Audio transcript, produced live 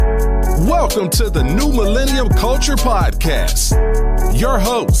welcome to the New Millennium Culture Podcast. Your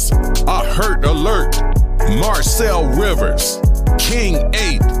hosts are Hurt Alert, Marcel Rivers, King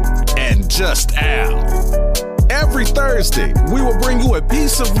 8, and Just Al. Every Thursday, we will bring you a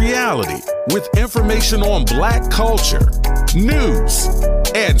piece of reality with information on Black culture, news,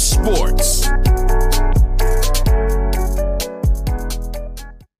 and sports.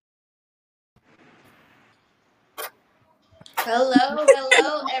 Hello,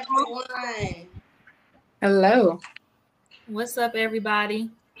 everyone. Hello. What's up, everybody?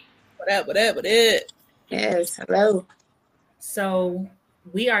 What up? Yes, hello. So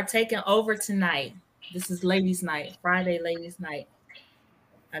we are taking over tonight. This is ladies' night, Friday ladies' night.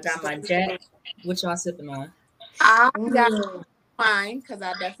 I got my Jack. What y'all sipping on? I got mine because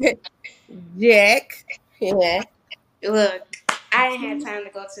I definitely Jack. Yeah. Look, I ain't had time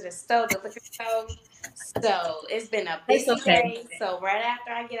to go to the store, the liquor store. So it's been a busy day. So right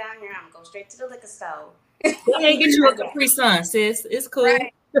after I get out here, I'm gonna go straight to the liquor store. Go ahead and get you a Capri Sun, sis. It's cool.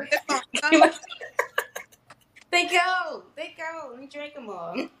 Right. They go. Let me drink them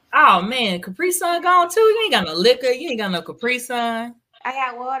all. Oh man, Capri Sun gone too. You ain't got no liquor. You ain't got no Capri Sun. I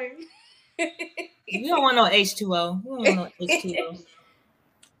got water. You don't want no H2O. You don't want no H2O.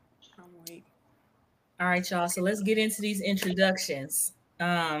 All right, y'all. So let's get into these introductions.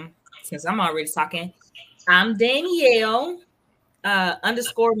 Since I'm already talking, I'm Danielle _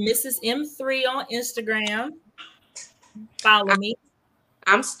 Mrs. M3 on Instagram. Follow me.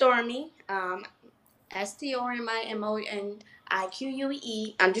 I'm Stormy. STORMIMONIQUE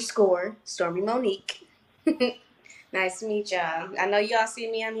 _ Stormy Monique. Nice to meet y'all. I know y'all see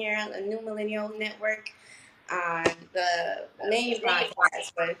me. I'm here on the New Millennial Network on the main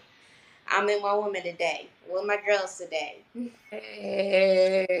podcast, but I'm in my woman today. With my girls today.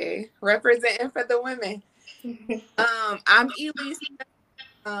 Hey, representing for the women. I'm Elise.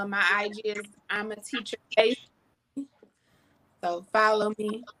 My IG is I'm a teacher. So follow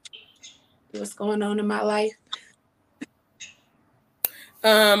me. What's going on in my life?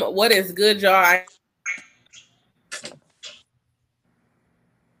 What is good, y'all?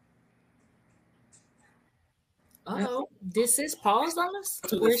 Oh, this is paused on us.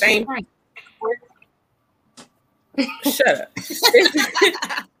 To the same. Shut up.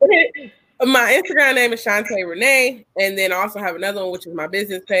 My Instagram name is Shantae Renee, and then I also have another one, which is my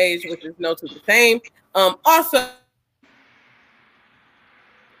business page, which is No to the Same. Also,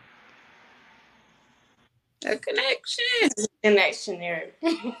 A connection there.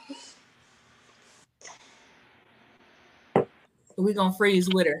 We're gonna freeze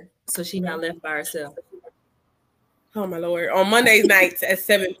with her so she's not left by herself. Oh my Lord. On Mondays nights at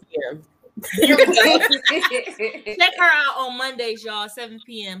 7 p.m. Check her out on Mondays, y'all, 7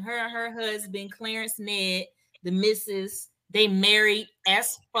 p.m. Her and her husband, Clarence Ned, the missus, they married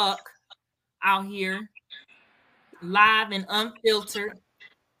as fuck out here, live and unfiltered,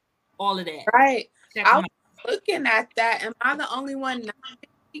 all of that. Right. Check I was looking at that. Am I the only one not?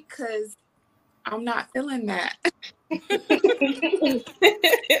 Because I'm not feeling that.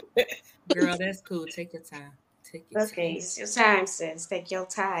 Girl, that's cool. Take your time. Okay, it's your time, sis. Take your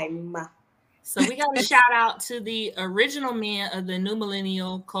time. So we got a shout out to the original men of the New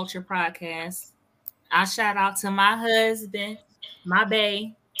Millennial Culture Podcast. I shout out to my husband, my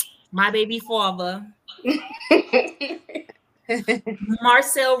baby father,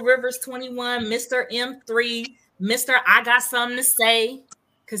 Marcel Rivers 21, Mr. M3, Mr. I got something to say,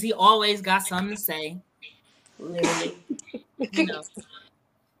 because he always got something to say. Literally. You know.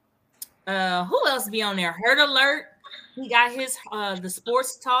 Who else be on there? Hurt Alert. He got his the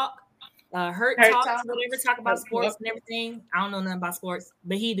sports talk. Hurt talk, whatever, talk about sports and everything. I don't know nothing about sports,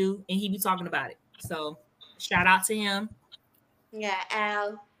 but he do, and he be talking about it. So shout out to him. Yeah,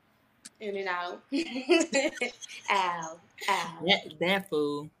 Al. In and out. Al. That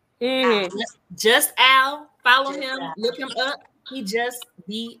fool. Mm. Just Al. Follow him. Look him up. He just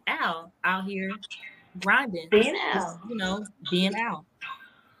be Al out here grinding. Being Al. You know, being Al.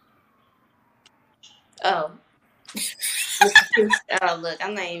 Oh. Oh, look,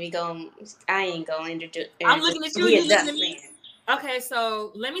 I'm not even going. I ain't going to introduce. I'm looking at you. You looking at me. Okay,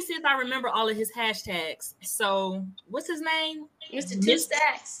 so let me see if I remember all of his hashtags. So, what's his name? Mr. Two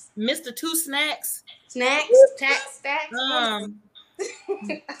Stacks. Mr. Two Snacks. Snacks. Stacks.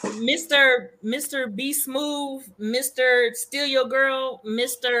 Mr. Be Smooth. Mr. Steal Your Girl.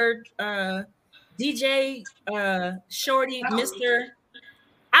 Mr. DJ Shorty. Mr.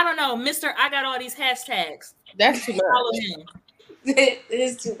 I don't know. Mr. I got all these hashtags. That's too much. Follow him. It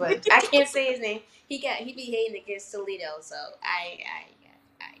is too much. I can't say his name. He be hating against Toledo, so I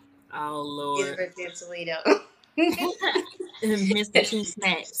oh Lord. Get against Toledo. Mr. Two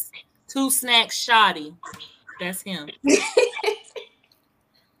Snacks. Two snacks shoddy. That's him.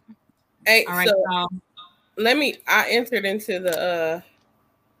 Hey, all right, so y'all. I entered into the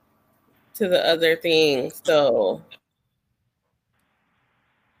other thing. So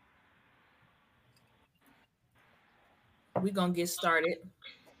we're gonna get started.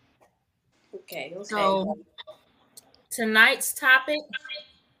 Okay. So tonight's topic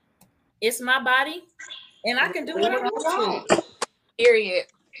is my body, and I can do what I want to. Period.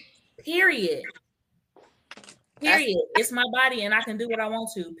 It's my body, and I can do what I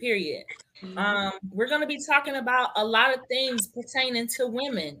want to. Period. We're going to be talking about a lot of things pertaining to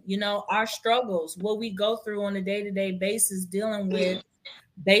women, you know, our struggles, what we go through on a day-to-day basis, dealing with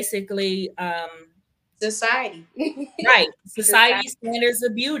basically society. Right. Society standards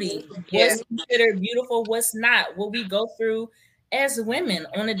of beauty. What's considered beautiful, what's not, what we go through as women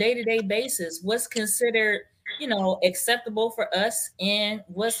on a day-to-day basis, what's considered, you know, acceptable for us and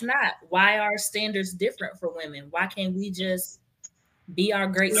what's not. Why are standards different for women? Why can't we just be our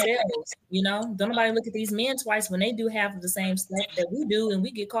great selves? You know, don't nobody look at these men twice when they do half the same stuff that we do and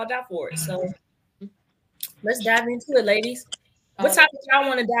we get called out for it. So let's dive into it, ladies. What topic y'all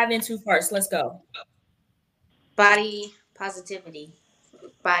want to dive into first? Let's go. Body positivity.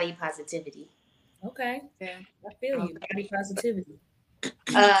 Okay. Yeah, I feel you. Body positivity.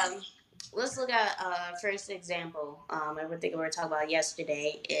 Let's look at first example. Everything we were talking about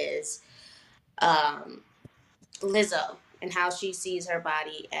yesterday is Lizzo and how she sees her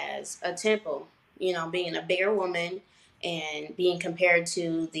body as a temple. You know, being a bigger woman and being compared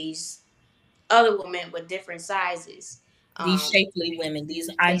to these other women with different sizes. These shapely women, these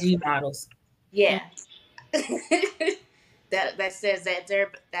IG models. Yeah. that says that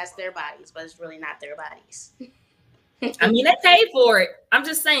that's their bodies, but it's really not their bodies. I mean, they paid for it. I'm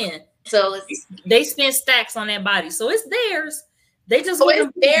just saying. So they spent stacks on that body, so it's theirs. They just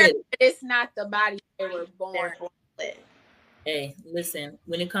it's theirs, but it's not the body they were born with. Hey, listen.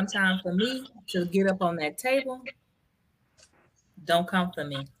 When it comes time for me to get up on that table, don't come for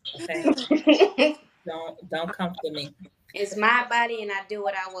me. Okay. don't come for me. It's my body, and I do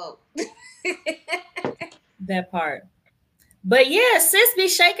what I want. That part. But yeah, sis be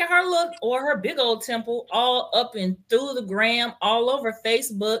shaking her look or her big old temple all up and through the gram, all over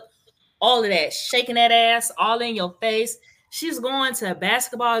Facebook, all of that, shaking that ass all in your face. She's going to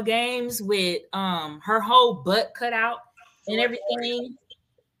basketball games with her whole butt cut out and everything.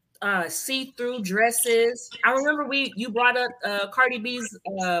 See-through dresses. I remember you brought up Cardi B's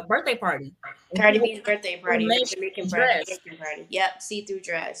birthday party. Cardi B's birthday party. Jamaican party. Yep, see-through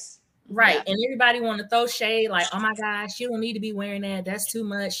dress. Right. Yeah. And everybody want to throw shade like, oh my gosh, she don't need to be wearing that. That's too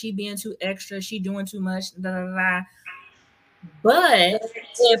much. She being too extra. She doing too much. Blah, blah, blah. But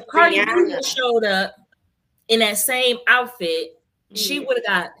if Cardi B showed up in that same outfit, she would have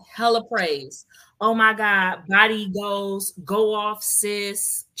got hella praise. Oh my God, body goes, go off,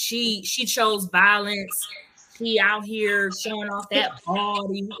 sis. She chose violence. She out here showing off that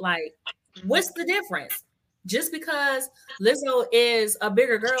body. Like, what's the difference? Just because Lizzo is a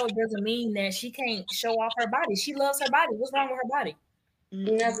bigger girl doesn't mean that she can't show off her body. She loves her body. What's wrong with her body?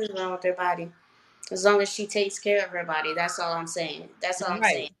 Nothing's wrong with her body. As long as she takes care of her body. That's all I'm saying. That's all I'm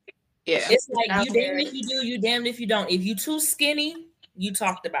saying. Yeah. It's like you damned if you do, you damned if you don't. If you too skinny, you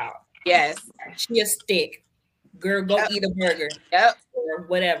talked about. Yes. She a stick. Girl, go eat a burger. Yep. Or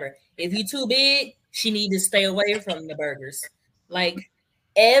whatever. If you too big, she need to stay away from the burgers. Like,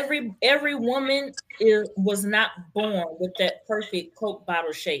 every woman was not born with that perfect Coke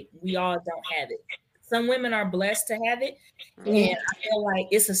bottle shape. We all don't have it. Some women are blessed to have it. And I feel like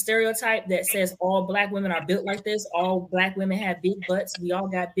it's a stereotype that says all Black women are built like this. All Black women have big butts. We all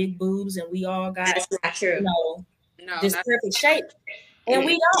got big boobs and we all got, that's not true. This perfect shape. And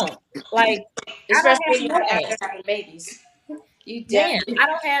we don't. Like, especially when you're having babies. I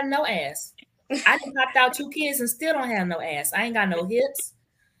don't have no ass. I done popped out 2 kids and still don't have no ass. I ain't got no hips.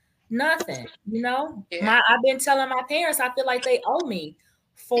 Nothing, you know. I've been telling my parents I feel like they owe me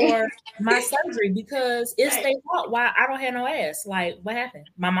for my surgery because it's their fault why I don't have no ass. Like, what happened?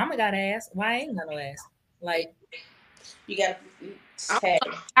 My mama got ass. Why I ain't got no ass? Like, you got.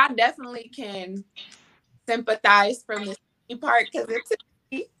 I definitely can sympathize from the part because it took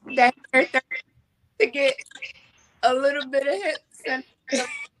me that to get a little bit of hips and still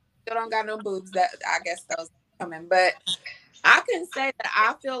don't got no boobs. That I guess those coming, but I can say that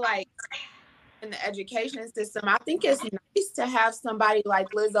I feel like in the education system, I think it's nice to have somebody like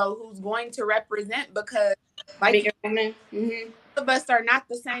Lizzo who's going to represent because like bigger women, of us are not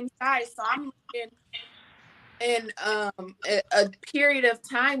the same size. So I'm looking in a period of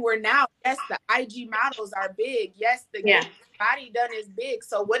time where now, yes, the IG models are big. Yes, the body done is big.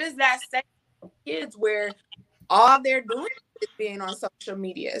 So what does that say to kids where all they're doing is being on social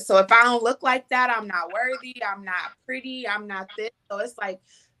media? So if I don't look like that, I'm not worthy. I'm not pretty. I'm not this. So it's like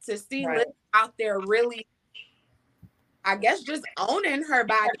to see Liz out there really, I guess, just owning her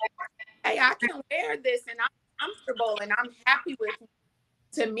body. Hey, I can wear this and I'm comfortable and I'm happy with it.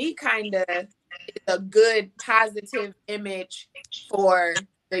 To me, kind of is a good positive image for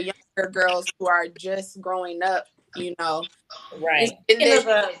the younger girls who are just growing up, you know. Right. Go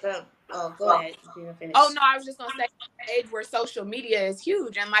ahead. Oh no, I was just gonna say the age where social media is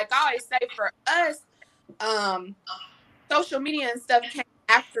huge. And like I always say, for us, social media and stuff came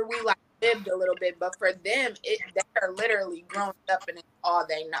after we like lived a little bit, but for them, they're literally growing up and it's all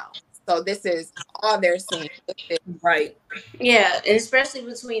they know. So this is all they're seeing. Right. Yeah, and especially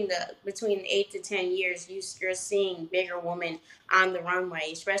between 8 to 10 years, you're seeing bigger women on the runway,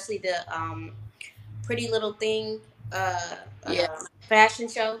 especially the Pretty Little Thing fashion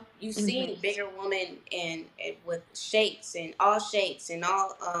show. You see bigger women and with shapes and all sizes.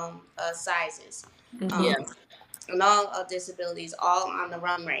 And all disabilities, all on the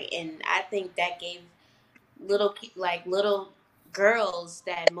runway, and I think that gave little girls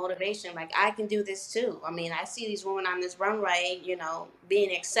that motivation. Like, I can do this too. I mean, I see these women on this runway, you know,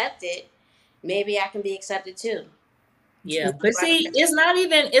 being accepted. Maybe I can be accepted too. Yeah, but see, it's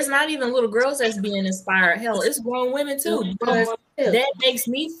not even little girls that's being inspired. Hell, it's grown women too. Because that makes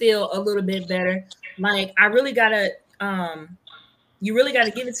me feel a little bit better. Like, I really gotta you really got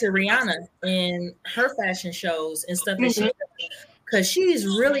to give it to Rihanna and her fashion shows and stuff that she does, because she's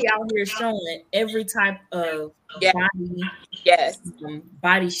really out here showing every type of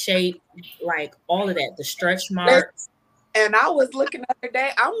body shape, like all of that, the stretch marks. And I was looking the other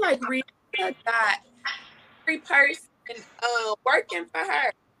day, I'm like, Rihanna got every person working for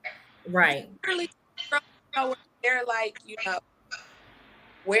her. Right. Really, they're like, you know,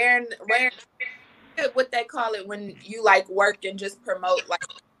 wearing what they call it when you like work and just promote like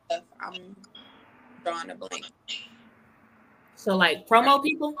stuff. I'm drawing a blank. So like promo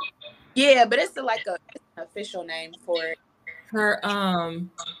people? Yeah, but it's like an official name for it. Her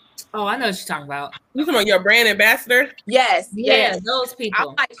oh, I know what you're talking about. You talking about your brand ambassador? Yes. Yeah, those people.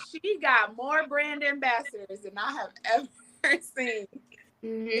 I'm like, she got more brand ambassadors than I have ever seen.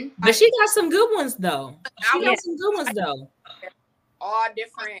 But she got some good ones though. All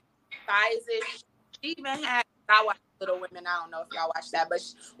different sizes. She even had, I watched Little Women. I don't know if y'all watched that, but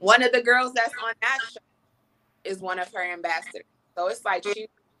one of the girls that's on that show is one of her ambassadors. So it's like she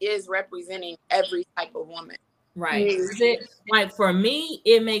is representing every type of woman. Right. Like for me,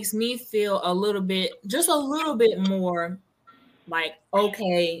 it makes me feel just a little bit more like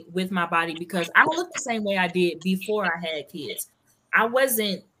okay with my body, because I don't look the same way I did before I had kids. I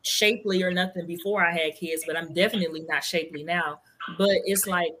wasn't shapely or nothing before I had kids, but I'm definitely not shapely now. But it's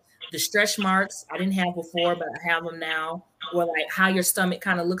like the stretch marks I didn't have before, but I have them now. Or like how your stomach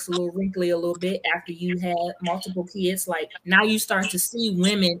kind of looks a little wrinkly a little bit after you had multiple kids. Like now you start to see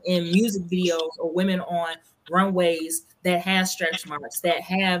women in music videos or women on runways that have stretch marks, that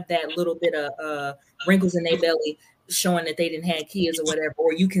have that little bit of wrinkles in their belly showing that they didn't have kids or whatever.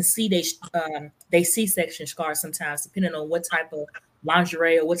 Or you can see they C-section scars sometimes, depending on what type of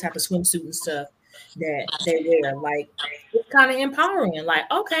lingerie or what type of swimsuit and stuff that they wear. Like, it's kind of empowering. Like,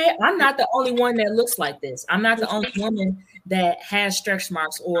 okay, I'm not the only one that looks like this. I'm not the only woman that has stretch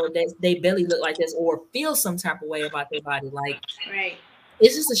marks or that they belly look like this or feel some type of way about their body. Like, right.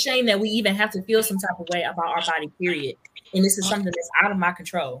 It's just a shame that we even have to feel some type of way about our body, period. And this is something that's out of my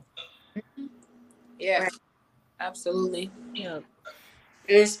control. Yeah, absolutely. Yeah.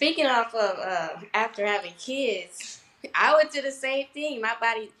 And speaking of after having kids, I would do the same thing. My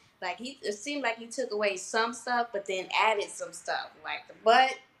body, like, it seemed like he took away some stuff, but then added some stuff. Like the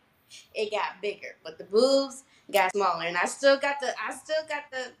butt, it got bigger, but the boobs got smaller, and I still got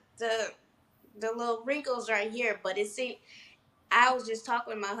the little wrinkles right here. But it seemed, I was just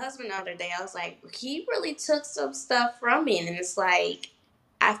talking with my husband the other day. I was like, he really took some stuff from me, and it's like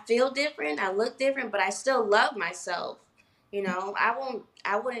I feel different, I look different, but I still love myself. You know, I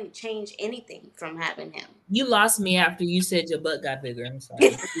wouldn't change anything from having him. You lost me after you said your butt got bigger. I'm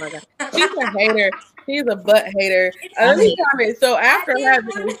sorry. Oh my God. She's a hater. She's a butt hater. Let me comment. So after have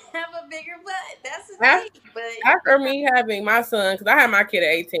a bigger butt, that's the thing. But after me having my son, because I had my kid at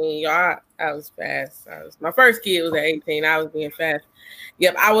 18, y'all, I was fast. My first kid was at 18. I was being fast.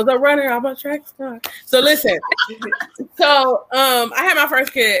 Yep, I was a runner. I'm a track star. So listen. So I had my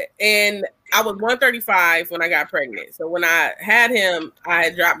first kid, and I was 135 when I got pregnant. So when I had him, I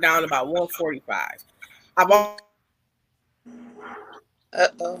had dropped down about 145. Uh-oh.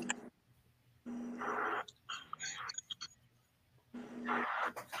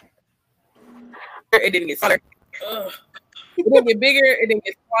 It didn't get smaller. It didn't get bigger. It didn't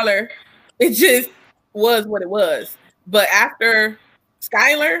get smaller. It just was what it was. But after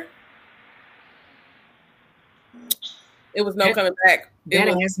Skylar, it was no coming back. That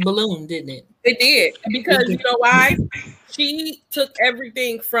ass balloon, didn't it? It did. Because you know why? She took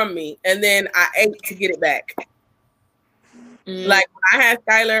everything from me, and then I ate to get it back. Like when I had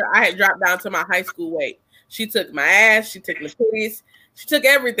Skylar, I had dropped down to my high school weight. She took my ass. She took my titties. She took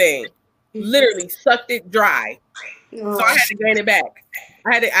everything. Literally sucked it dry. So I had to gain it back.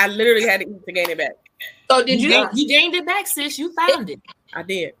 I literally had to eat to gain it back. So did you? You gained it back, sis. You found it. I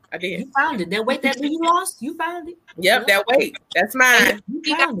did. You found it. That weight that you lost, you found it. Yep, that weight. That's mine. You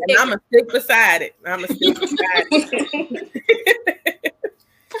found it. And I'm gonna stick beside it.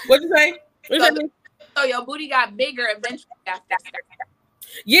 What'd you say? So your booty got bigger eventually after that.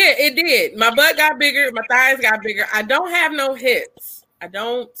 Yeah, it did. My butt got bigger. My thighs got bigger. I don't have no hips. I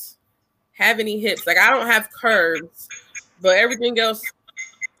don't have any hips. Like I don't have curves, but everything else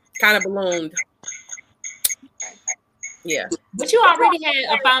kind of ballooned. Yeah. But you already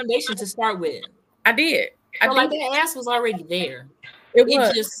had a foundation to start with. I did. So like that ass was already there. It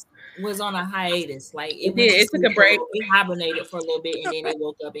just was on a hiatus. Like it did. It took a break. It hibernated for a little bit and then it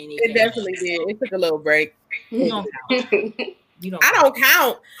woke up and it definitely did. It took a little break. You don't count. I don't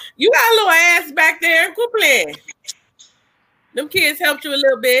count. You got a little ass back there. Quit playing. Them kids helped you a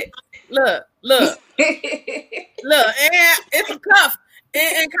little bit. Look. And it's a cuff.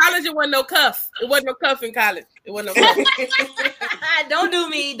 In college, it wasn't no cuff. It wasn't no cuff in college. It wasn't no cuff. Don't do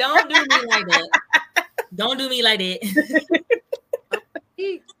me like that. Don't do me like that.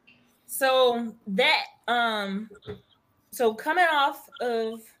 So that so coming off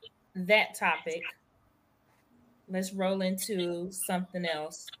of that topic, let's roll into something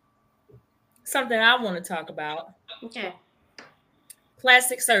else. Something I want to talk about. Okay.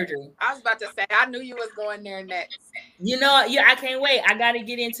 Plastic surgery. I was about to say, I knew you was going there next. You know, I can't wait. I got to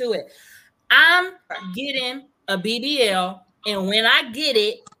get into it. I'm getting a BBL, and when I get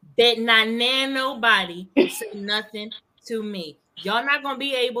it, bet not nobody say nothing to me. Y'all not gonna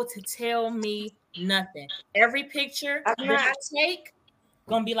be able to tell me nothing. Every picture that I take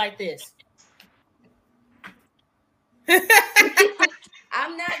gonna be like this.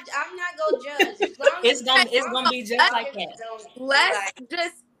 I'm not gonna judge. It's gonna be just like that. Let's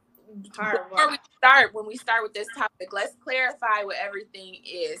just when we start with this topic, let's clarify what everything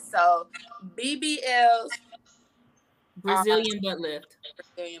is. So BBLs, Brazilian butt lift.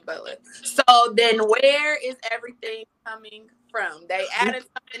 So then where is everything coming from? They added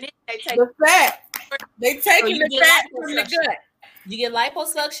something in, they take the fat. They taking the fat from the gut. You get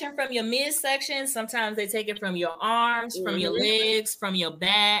liposuction from your midsection. Sometimes they take it from your arms, from your legs, from your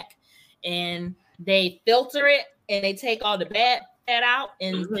back, and they filter it and they take all the bad fat out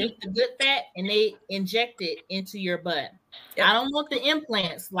and keep the good fat and they inject it into your butt. Yep. I don't want the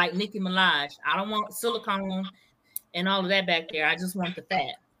implants like Nicki Minaj. I don't want silicone and all of that back there. I just want the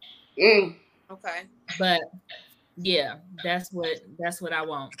fat. Okay. But yeah, that's what I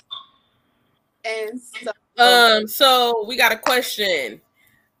want. And so we got a question.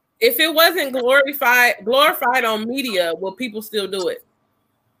 If it wasn't glorified on media, will people still do it?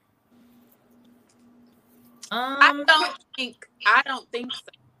 I don't think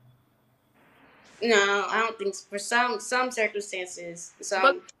so. No, I don't think so. For some circumstances.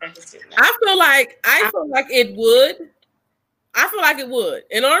 I feel like it would. I feel like it would.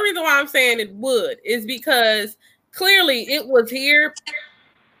 And the only reason why I'm saying it would is because clearly it was here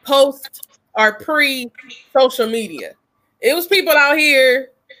post or pre-social media. It was people out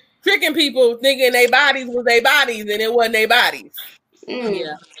here tricking people thinking their bodies was their bodies and it wasn't their bodies.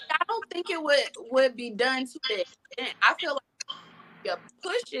 Yeah. I don't think it would be done to it. And I feel like it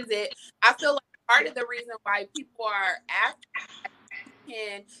pushes it. I feel like part of the reason why people are after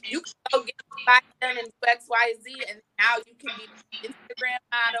you can go get your done and do XYZ, and now you can be an Instagram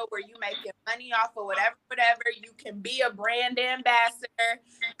model where you making money off of whatever. You can be a brand ambassador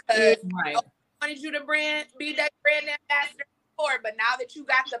because I wanted you to be that brand ambassador before, but now that you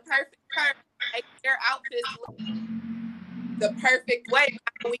got the perfect curve, make your outfits look the perfect way.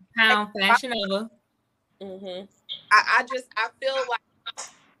 Pound Fashion Nova. I feel like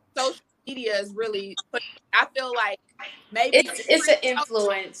social media is really. I feel like maybe it's an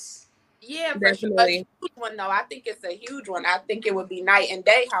influence. Yeah, for sure. A huge one though. I think it's a huge one. I think it would be night and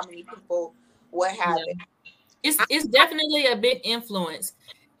day how many people would have it. It's definitely a big influence,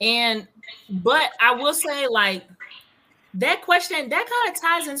 but I will say like that question, that kind of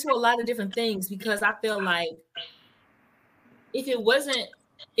ties into a lot of different things, because I feel like if it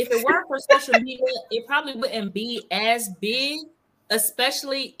weren't for social media, it probably wouldn't be as big,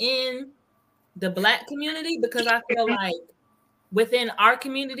 especially in the Black community, because I feel like within our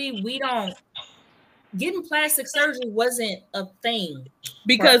community, getting plastic surgery wasn't a thing.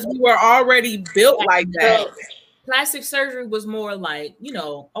 Because we were already built like that. Plastic surgery was more like,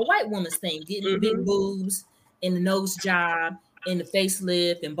 a white woman's thing, getting big boobs and the nose job and the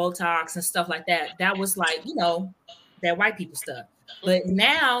facelift and Botox and stuff like that. That was like, that white people stuff. But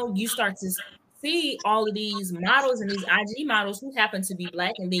now you start to see all of these models and these IG models who happen to be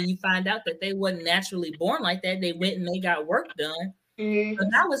Black, and then you find out that they wasn't naturally born like that. They went and they got work done.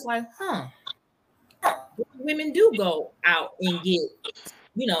 And I was like, women do go out and get,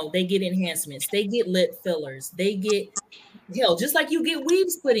 they get enhancements, they get lip fillers, they get, just like you get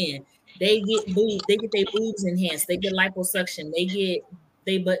weaves put in, they get their boobs enhanced, they get liposuction, they get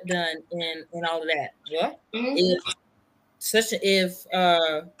they butt done and all of that. Yeah. If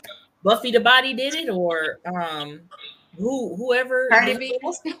Buffy the Body did it, or whoever, Cardi B.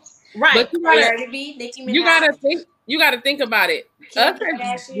 Right. But you gotta think about it. Us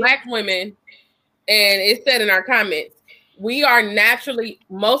as Black women, and it's said in our comments,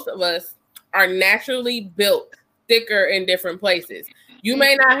 most of us are naturally built thicker in different places. You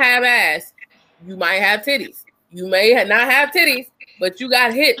may not have ass, you might have titties. You may not have titties, but you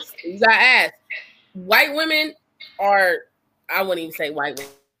got hips, you got ass. White women are, I wouldn't even say white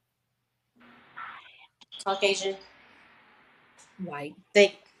women. Caucasian. White.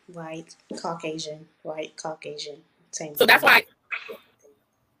 Thick, white, Caucasian, white, Caucasian. Same. So that's why.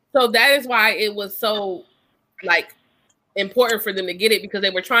 So that is why it was so important for them to get it, because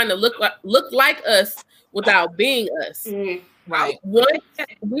they were trying to look like us without being us. Right. Once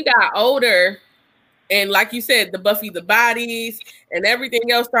we got older, and like you said, the Buffy the Bodies and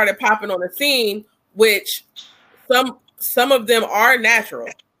everything else started popping on the scene, which some of them are natural.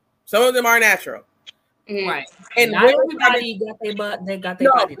 Some of them are natural. Right. And not everybody got their butt. They got their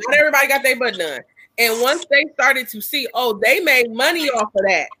body done. Not everybody got their butt done. And once they started to see, they made money off of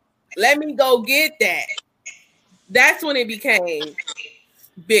that, let me go get that. That's when it became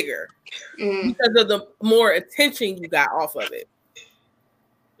bigger, because of the more attention you got off of it.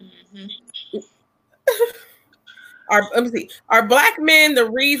 Let me see. Are Black men the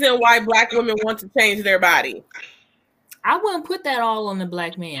reason why Black women want to change their body? I wouldn't put that all on the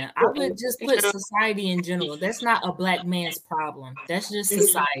Black man. I would just put society in general. That's not a Black man's problem. That's just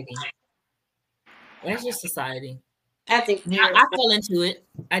society. That's just society. I think I fell into it.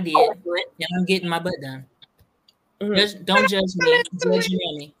 I did. And I'm getting my butt done. Don't judge me. Judge your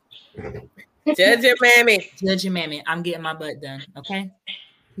mammy. Judge your mammy. Judge your mammy. I'm getting my butt done. Okay?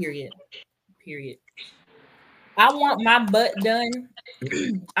 Period. I want my butt done.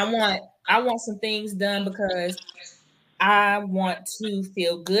 I want some things done because I want to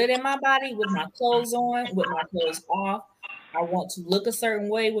feel good in my body with my clothes on, with my clothes off. I want to look a certain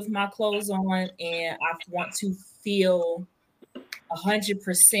way with my clothes on, and I want to feel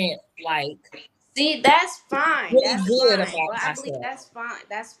 100% like. See, that's fine. Really that's good fine. about Well, I myself. believe that's fine.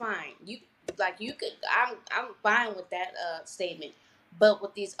 That's fine. You could. I'm fine with that statement. But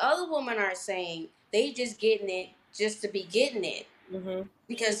what these other women are saying, they just getting it just to be getting it.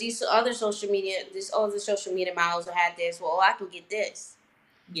 Because these other social media models had this. Well, I can get this.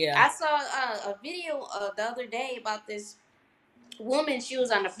 Yeah. I saw a video the other day about this woman. She was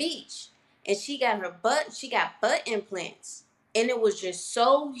on the beach and she got butt implants, and it was just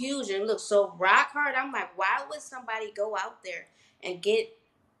so huge and looked so rock hard. I'm like, why would somebody go out there and get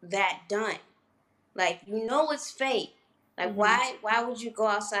that done? Like, it's fake. Like, why would you go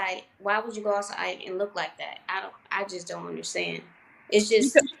outside? Why would you go outside and look like that? I just don't understand. It's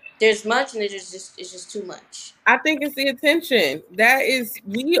just there's much, and it's just too much. I think it's the attention. That is,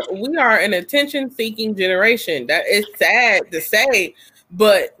 we are an attention-seeking generation. That is sad to say,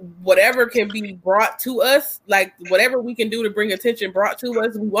 but whatever can be brought to us, like whatever we can do to bring attention brought to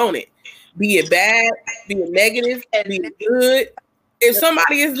us, we want it. Be it bad, be it negative, be it good. If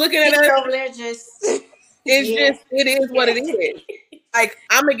somebody is looking at us over there, it is what it is. Like,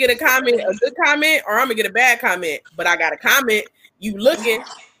 I'm gonna get a good comment, or I'm gonna get a bad comment, but I got a comment. You looking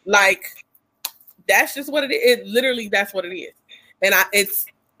like that's just what it is. It literally, that's what it is. And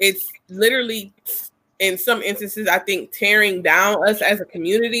it's literally, in some instances, I think, tearing down us as a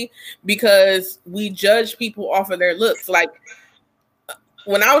community, because we judge people off of their looks. Like,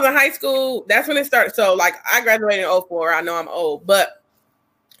 when I was in high school, that's when it started. So, like, I graduated in 2004. I know I'm old, but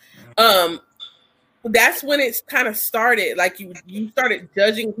that's when it's kind of started. Like you started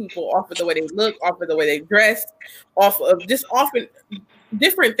judging people off of the way they look, off of the way they dress, off of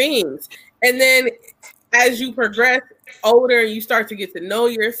different things. And then as you progress older and you start to get to know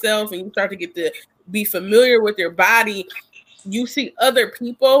yourself and you start to get to be familiar with your body, you see other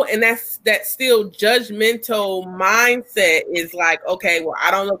people, and that still judgmental mindset is like, okay, well, I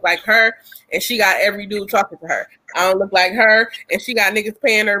don't look like her, and she got every dude talking to her. I don't look like her, and she got niggas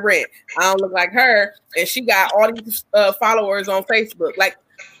paying her rent. I don't look like her, and she got all these followers on Facebook. Like,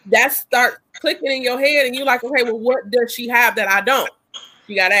 that starts clicking in your head, and you're like, okay, well, what does she have that I don't?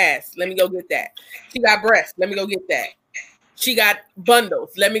 She got ass. Let me go get that. She got breasts. Let me go get that. She got bundles.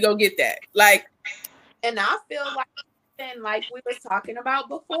 Let me go get that. Like, and I feel like we was talking about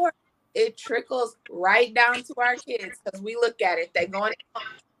before, it trickles right down to our kids because we look at it. They got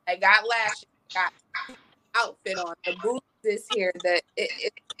lashes, got outfit on, the boots is here,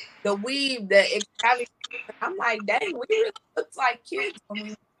 the weave, the extravagant. I'm like, dang, we really looked like kids when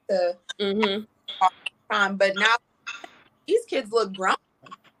we went to time, but now these kids look grown,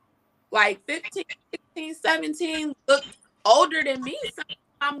 like 15, 16, 17, look older than me. So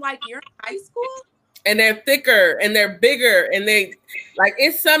I'm like, you're in high school? And they're thicker and they're bigger and they like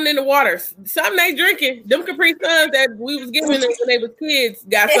it's something in the water. Something they drinking. Them Capri Suns that we was giving them when they was kids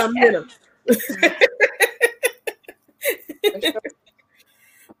got something in them.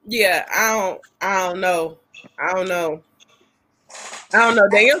 Yeah, I don't know.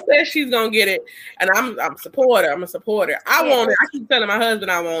 Danielle says she's gonna get it, and I'm a supporter. I'm a supporter. I want it. I keep telling my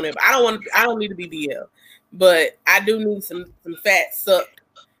husband I want it, but I don't need to be DL, but I do need some fat sucked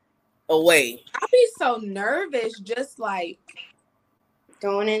away. I'll be so nervous, just like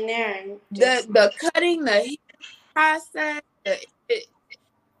going in there and the cutting, the process.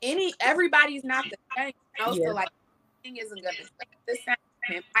 Everybody's not the same. Also, like thing isn't gonna stay the same.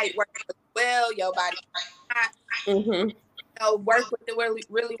 It might work well. Your body might not, work with it really,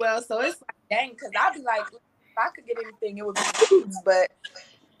 really well. So it's like, dang, because I'll be like, if I could get anything, it would be foods. But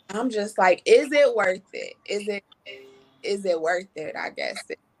I'm just like, is it worth it? Is it worth it? I guess.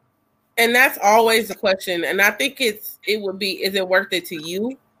 And that's always the question. And I think it would be, is it worth it to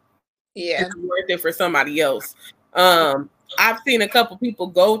you? Yeah. Is it worth it for somebody else? I've seen a couple people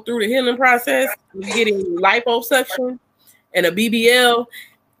go through the healing process, getting liposuction and a BBL,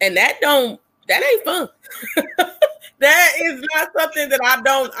 and that ain't fun. That is not something that I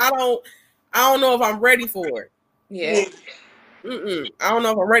don't know if I'm ready for it. Yeah. I don't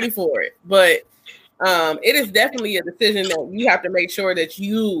know if I'm ready for it, but it is definitely a decision that you have to make sure that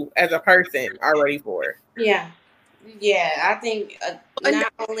you as a person are ready for it. Yeah. I think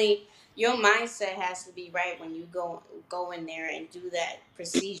not only your mindset has to be right when you go in there and do that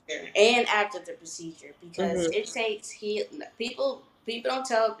procedure and after the procedure, because it takes people don't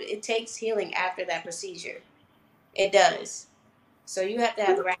tell, it takes healing after that procedure. It does. So you have to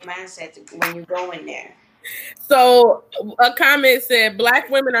have the right mindset when you go in there. So a comment said, Black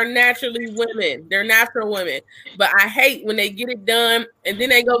women are naturally women. They're natural women. But I hate when they get it done and then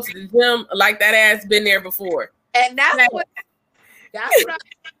they go to the gym like that ass been there before. And that's what I said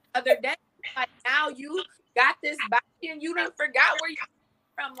the other day. Like, now you got this body and you done forgot where you're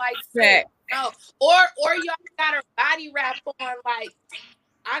from. Like, no. Or y'all got a body wrap on. Like,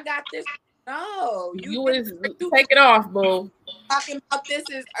 I got this. No, you take it off, boo. Talking about this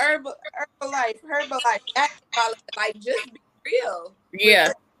is Herbalife. Like, just be real.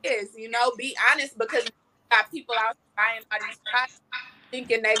 Yeah, be honest, because you got people out buying all these products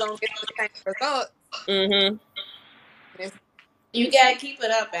thinking they gonna get the same results. You gotta keep it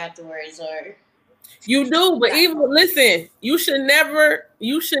up afterwards, or you do. But even listen, you should never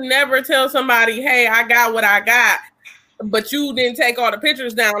tell somebody, "Hey, I got what I got." But you didn't take all the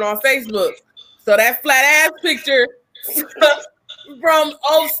pictures down on Facebook. So that flat ass picture from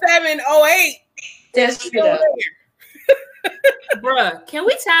 07, 08. That's true. Bruh, can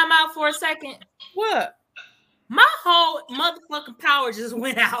we time out for a second? What? My whole motherfucking power just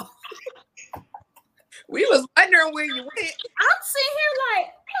went out. We was wondering where you went. I'm sitting here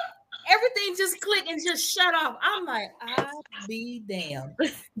like, everything just clicked and just shut off. I'm like, I'll be damned.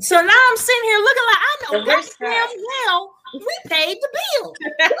 So now I'm sitting here looking like, I know goddamn well we paid the bill.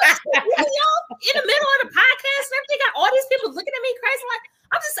 Y'all in the middle of the podcast and everything, got all these people looking at me crazy. Like,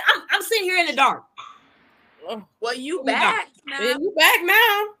 I'm sitting here in the dark. Well, you back now. Yeah, you back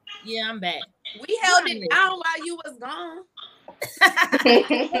now. Yeah, I'm back. We held it down while you was gone.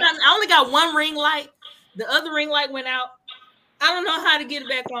 I only got one ring light. The other ring light went out. I don't know how to get it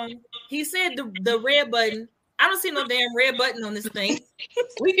back on. He said the red button. I don't see no damn red button on this thing.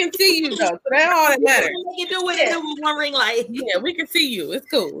 We can see you though, so that's all that matters. You do what it do with one ring light. Yeah, we can see you. It's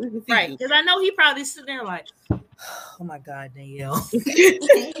cool. We can see Right, you. because I know he probably sitting there like, oh my God, Danielle.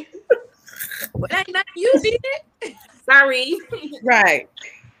 But ain't nothing you did. Sorry. Right.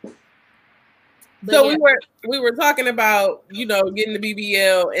 But So yeah. we were talking about, you know, getting the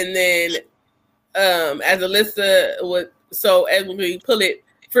BBL, and then as Alyssa would, so as we pull it,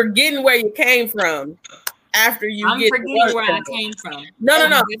 forgetting where you came from after you I'm get forgetting where I came from. No. So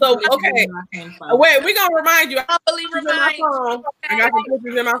Definitely okay. forgetting where I came from. Wait, we're gonna remind you. I got Humbly pictures in my remind you. phone. I got the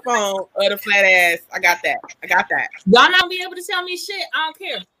pictures in my phone of the flat ass. I got that. Y'all not gonna be able to tell me shit. I don't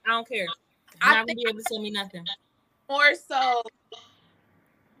care. You're I not gonna be able to tell me nothing. More so,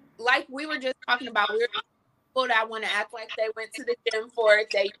 like we were just talking about, we're people that want to act like they went to the gym for it,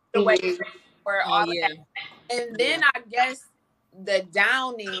 they used to wait for all of that. And then I guess the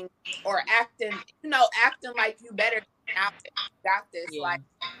downing or acting like you better got this. Yeah. Like,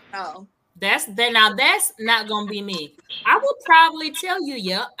 no. That's not gonna be me. I will probably tell you,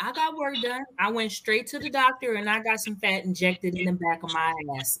 yep, I got work done. I went straight to the doctor and I got some fat injected in the back of my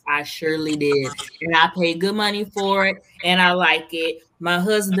ass. I surely did. And I paid good money for it and I like it. My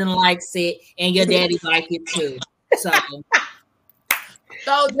husband likes it and your daddy like it too. So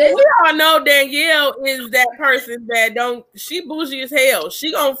this, we all know Danielle is that person that she bougie as hell.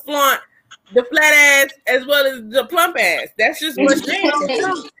 She gonna flaunt the flat ass as well as the plump ass. That's just what she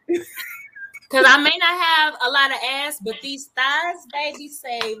gonna do. because I may not have a lot of ass, but these thighs, baby,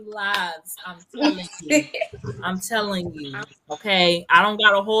 save lives. I'm telling you. Okay, I don't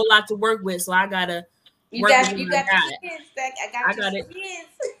got a whole lot to work with, so I gotta. You got the kids. I got it.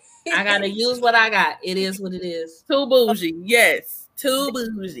 I gotta use what I got. It is what it is. Too bougie, yes, too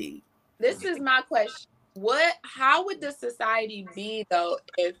bougie. This is my question. How would the society be though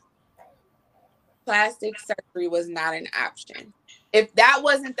if plastic surgery was not an option? If that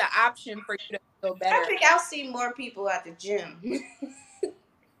wasn't the option for you to feel better, I think I'll see more people at the gym.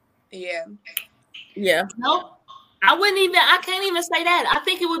 Yeah. Nope. I can't even say that. I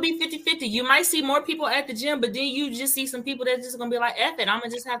think it would be 50-50. You might see more people at the gym, but then you just see some people that's just gonna be like, F it, I'm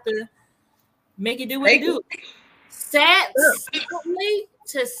gonna just have to make it do what it do. Sadly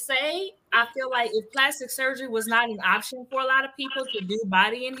to say, I feel like if plastic surgery was not an option for a lot of people to do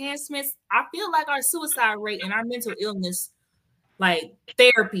body enhancements, I feel like our suicide rate and our mental illness, like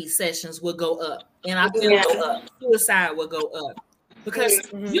therapy sessions, would go up. And I feel like suicide would go up. Because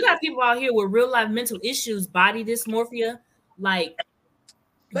you got people out here with real life mental issues, body dysmorphia, like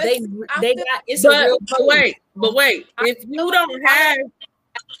but they got it's a real. But wait, if you don't have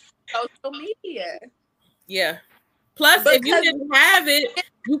social media, Plus, if you didn't have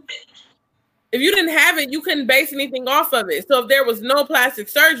it, you couldn't base anything off of it. So if there was no plastic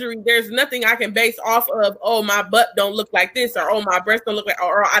surgery, there's nothing I can base off of. Oh, my butt don't look like this, or oh, my breast don't look like,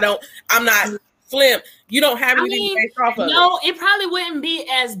 or I'm not slim. You don't have anything based off of it. No, it probably wouldn't be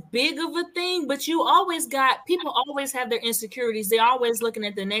as big of a thing, but people always have their insecurities. They're always looking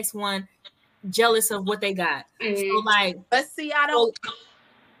at the next one, jealous of what they got. So but see, I don't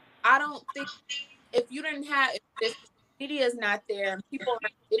think if you didn't have, if this media is not there and people are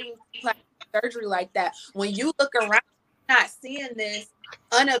getting plastic surgery like that, when you look around, you're not seeing this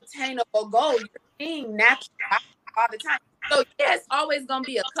unobtainable goal. You're seeing natural all the time. So yeah, it's always gonna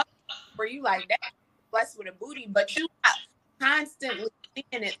be a couple where you like that blessed with a booty, but you not constantly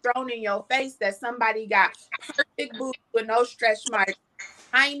seeing it thrown in your face that somebody got perfect booty with no stretch marks,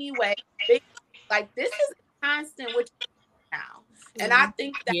 tiny waist, big. Like this is constant with you now. And I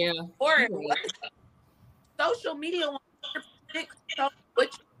think that's important. Social media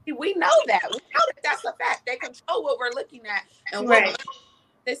we know that. We know that that's a fact. They control what we're looking at. And There's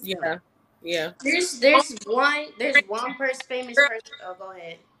one famous person. Oh, go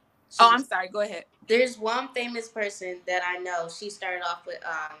ahead. I'm sorry. Go ahead. There's one famous person that I know. She started off with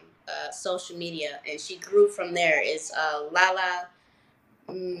social media, and she grew from there. It's Lala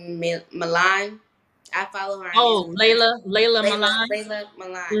Milan. I follow her. Layla Milan. Layla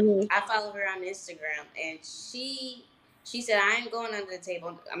Milan. I follow her on Instagram, and she said, "I ain't going under the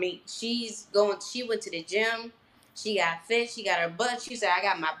table." I mean, she went to the gym. She got fit. She got her butt. She said, "I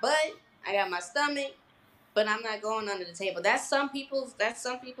got my butt. I got my stomach, but I'm not going under the table." That's some people's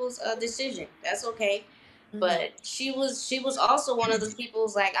decision. That's okay. Mm-hmm. But she was also one of those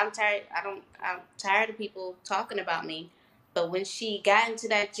people's like, I'm tired of people talking about me. But when she got into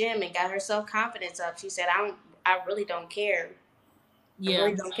that gym and got her self-confidence up, she said, I really don't care. Yeah. I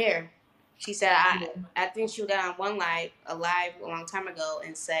really don't care. She said, I think she got on a live a long time ago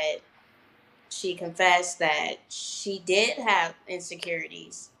and said she confessed that she did have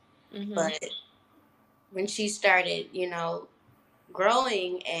insecurities, but when she started,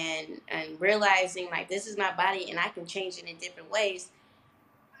 growing and realizing like this is my body and I can change it in different ways,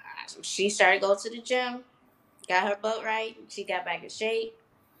 she started going to the gym, got her butt right, she got back in shape,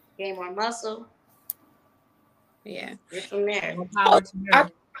 gained more muscle. Yeah. Just from there. I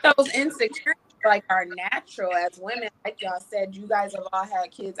think those insecurities like are natural as women. Like y'all said, you guys have all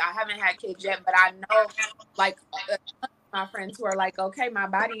had kids. I haven't had kids yet, but I know like my friends who are like, okay, my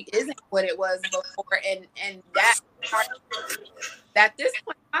body isn't what it was before, and that at this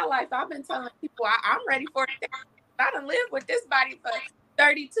point in my life, I've been telling people I'm ready for it. I done lived with this body for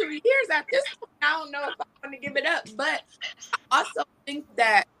 32 years. At this point, I don't know if I want to give it up. But I also think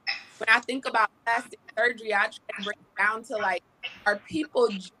that when I think about plastic surgery, I try to bring it down to like, are people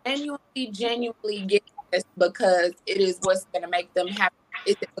genuinely getting this because it is what's going to make them happy?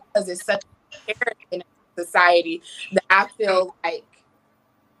 Is it because it's such a in society that I feel like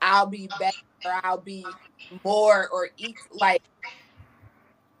I'll be better or I'll be more or equal? Like,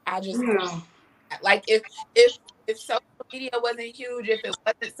 I just like if social media wasn't huge, if it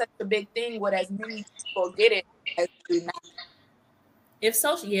wasn't such a big thing, would as many people get it as do now? If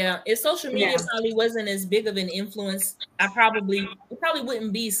social media probably wasn't as big of an influence, it probably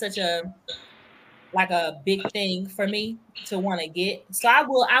wouldn't be such a big thing for me to want to get. So I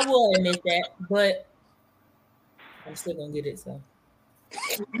will admit that, but I'm still gonna get it. So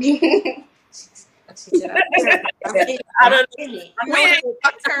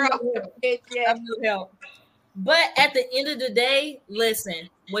But at the end of the day, listen,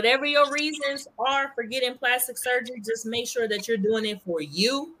 whatever your reasons are for getting plastic surgery, just make sure that you're doing it for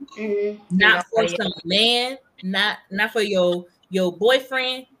you, not for some man, not for your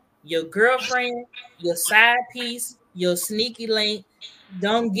boyfriend, your girlfriend, your side piece, your sneaky link.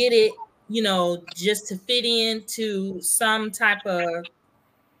 Don't get it, just to fit into some type of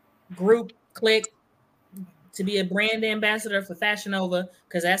group, clique, to be a brand ambassador for Fashion Nova,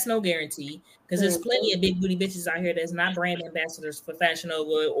 because that's no guarantee. Because there's plenty of big booty bitches out here that's not brand ambassadors for Fashion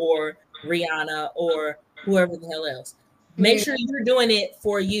Nova or Rihanna or whoever the hell else. Make sure you're doing it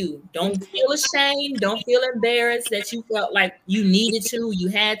for you. Don't feel ashamed. Don't feel embarrassed that you felt like you needed to, you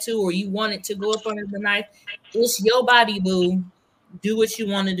had to, or you wanted to go up under the knife. It's your body, boo. Do what you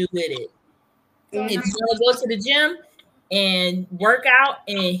want to do with it. If you want to go to the gym and work out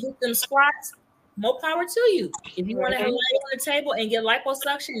and hit them squats, more power to you. If you want to lay on the table and get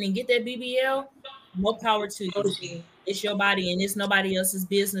liposuction and get that BBL, more power to you. It's your body and it's nobody else's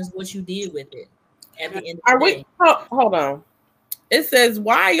business what you did with it. At the end of the day. Hold on. It says,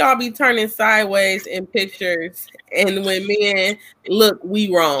 why y'all be turning sideways in pictures and when men look,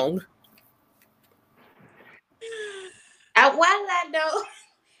 we wrong? Why did I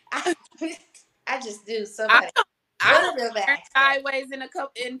know? I just do so much. I don't turn sideways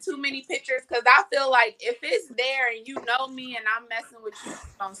in too many pictures because I feel like if it's there and you know me and I'm messing with you, you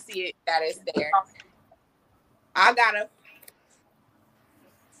don't see it that it's there. I gotta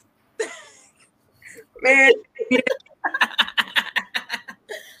man.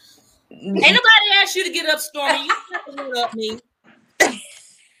 Ain't nobody asked you to get up, Stormy. You have to look up me.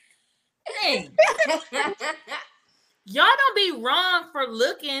 Dang. Y'all don't be wrong for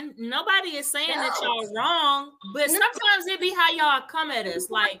looking. Nobody is saying that y'all wrong, but sometimes it be how y'all come at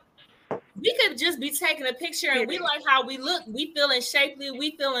us. Like, we could just be taking a picture and we like how we look. We feeling shapely,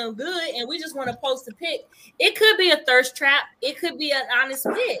 we feeling good, and we just want to post a pic. It could be a thirst trap. It could be an honest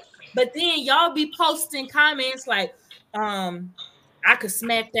pic. But then y'all be posting comments like, I could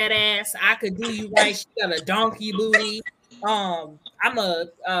smack that ass. I could do you right. She got a donkey booty. Right.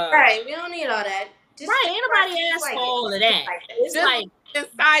 We don't need all that. Ain't nobody asked for all of that. It's just like in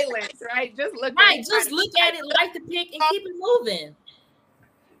silence, right? Just look at it, like the pic, and keep it moving.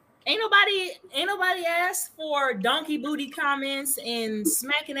 Ain't nobody asked for donkey booty comments and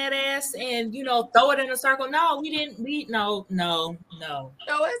smacking that ass and throw it in a circle. No, we didn't. No. So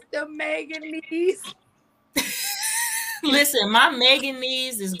it's the Megan knees. Listen, my Megan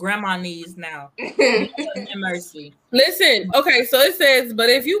knees is grandma knees now. Mercy. Listen, okay, so it says, but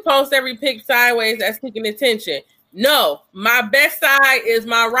if you post every pic sideways, that's seeking attention. No, my best side is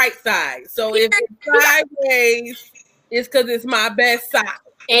my right side. So if it's sideways, it's because it's my best side.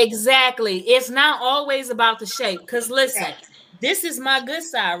 Exactly. It's not always about the shape. Because listen, this is my good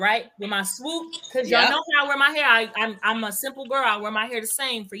side, right? With my swoop. Because y'all know how I wear my hair. I'm a simple girl. I wear my hair the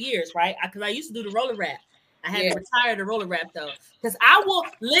same for years, right? Because I used to do the roller wrap. I had to retire the roller wrap though, because I will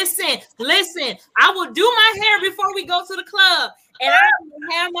listen. I will do my hair before we go to the club, and I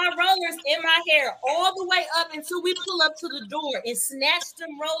will have my rollers in my hair all the way up until we pull up to the door and snatch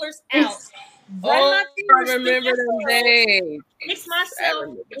them rollers out. I remember them days. Mix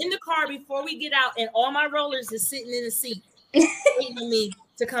myself in the car before we get out, and all my rollers is sitting in the seat, waiting for me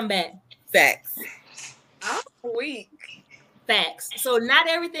to come back. Facts. I'm weak. Facts. So not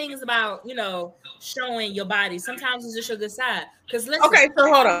everything is about, showing your body. Sometimes it's just your good side. Because listen, okay,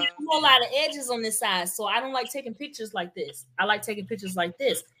 so hold on. There's a whole lot of edges on this side, so I don't like taking pictures like this. I like taking pictures like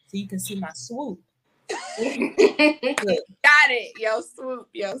this, so you can see my swoop. Got it. Yo, swoop.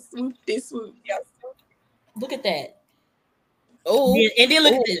 This swoop. Yo, swoop. Look at that. Oh, and then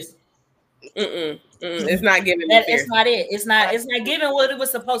look at this. It's not giving. It's not it. It's not giving what it was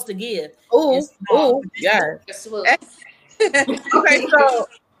supposed to give. Yeah. Okay, so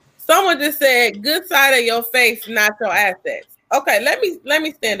someone just said, "Good side of your face, not your assets." Okay, let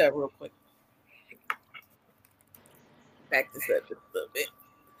me stand up real quick. Back this up just a little bit.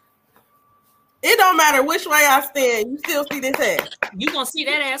 It don't matter which way I stand, you still see this ass. You gonna see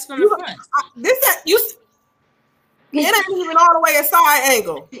that ass from the front. It ain't even all the way a side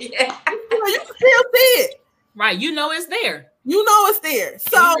angle. Yeah. You can still see it. Right, you know it's there. You know it's there.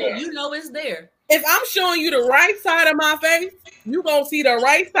 So you know it's there. If I'm showing you the right side of my face, you gonna see the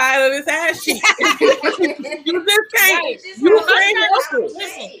right side of this ass cheek. You just can't. Right.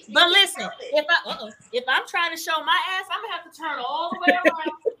 Listen, but listen, if I'm trying to show my ass, I'm gonna have to turn all the way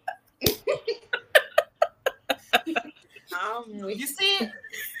around. You see it?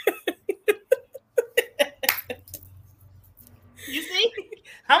 You see?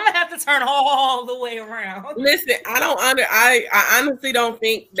 I'm gonna have to turn all the way around. Listen, I honestly don't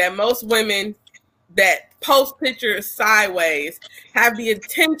think that most women that post pictures sideways have the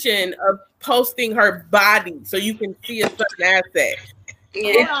intention of posting her body so you can see a certain asset.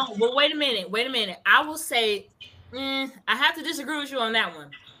 Yeah. Hold on, but wait a minute. I will say, I have to disagree with you on that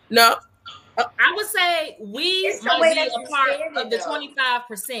one. No. I would say we might be a part of the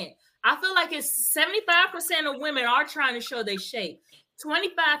 25%. I feel like it's 75% of women are trying to show their shape.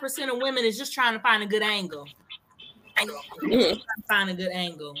 25% of women is just trying to find a good angle. I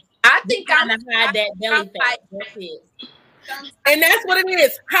think I'm trying to hide that belly fat. That's it. And that's what it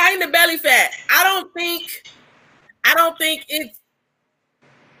is. Hiding the belly fat. I don't think it's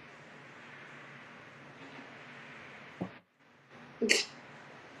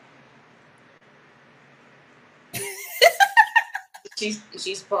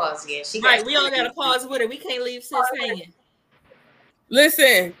She's paused again. Right, we all gotta pause with her. We can't leave sis hanging.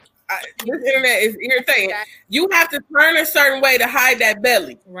 Listen, this internet is irritating. You have to turn a certain way to hide that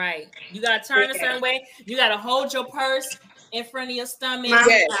belly. Right. You gotta turn a certain way. You gotta hold your purse in front of your stomach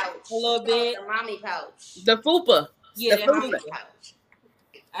mommy pouch. A little bit. The mommy pouch. The fupa. Yeah, the mommy pouch.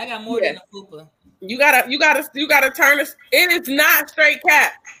 I got more than a fupa. You gotta turn this. It is not straight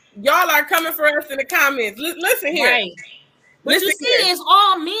cap. Y'all are coming for us in the comments. Listen here. Right. But you see, it's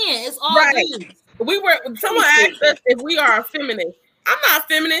all men. It's all dudes. Someone asked us if we are a feminist. I'm not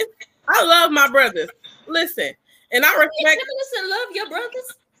feminist. I love my brothers. Listen, and I respect. Feminists and love your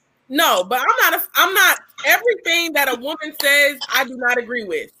brothers. No, but I'm not. Everything that a woman says, I do not agree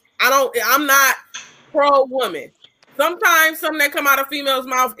with. I'm not pro woman. Sometimes something that come out of female's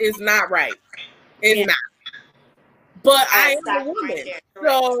mouth is not right. It's not. But I am a woman,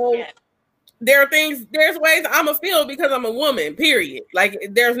 so. There's ways I'm a feel because I'm a woman, period. Like,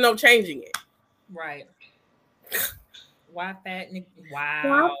 there's no changing it. Right. Why fat niggas?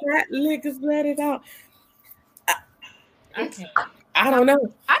 Wow. Why fat niggas let it out? Okay. I don't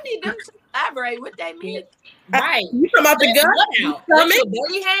know. I need them to elaborate what they mean. Right. You talking about the gut? Let your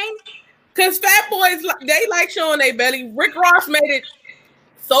belly hang? Because fat boys, they like showing their belly. Rick Ross made it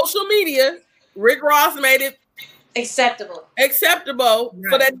social media. Rick Ross made it acceptable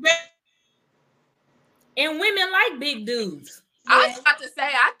for that. And women like big dudes. I was about to say,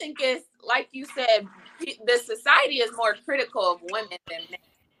 I think it's like you said, the society is more critical of women than men.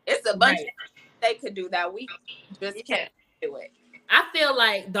 It's a bunch of things they could do that we just can't do it. I feel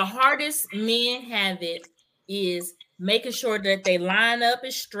like the hardest men have it is making sure that they line up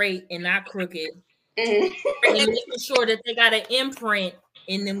as straight and not crooked. And making sure that they got an imprint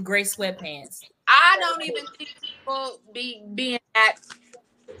in them gray sweatpants. I don't even think people be being that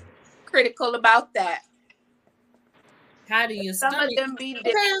critical about that. How do you some of them be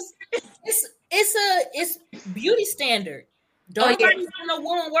because it's beauty standard. Don't want a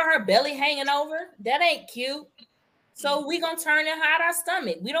woman with her belly hanging over. That ain't cute. So we gonna turn and hide our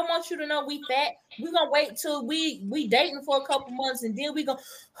stomach. We don't want you to know we fat. We gonna wait till we dating for a couple months and then we go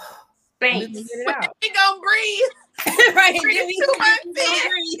Thanks. We get it out. We gonna breathe. Right. Breathe 2 months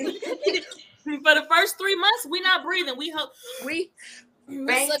in. For the first 3 months, we not breathing. We hope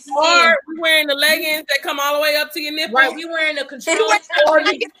Thanks. Or we wearing the leggings that come all the way up to your nipples. right. We wearing the control Or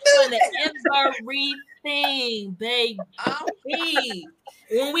doing everything, baby.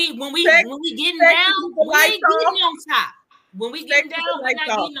 When we getting down, we ain't getting on top. When we getting down, we're not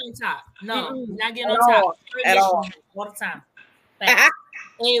getting on top. No, we're not getting on top. At all. All the time. And I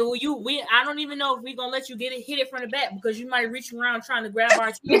don't even know if we're gonna let you hit it from the back because you might reach around trying to grab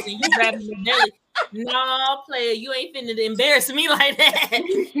our titties and you grabbing the belly. No, player, you ain't finna embarrass me like that.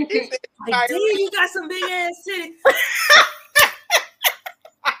 Like, damn, you got some big ass titties.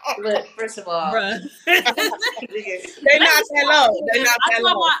 Look, first of all, They're not that low. They're not that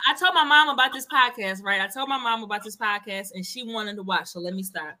low. I told my mom about this podcast, right? I told my mom about this podcast and she wanted to watch. So let me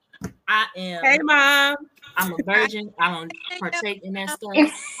stop. Hey, Mom. I'm a virgin. I don't partake in that stuff.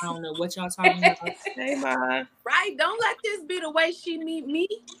 I don't know what y'all talking about. Hey, Mom. Right? Don't let this be the way she meet me.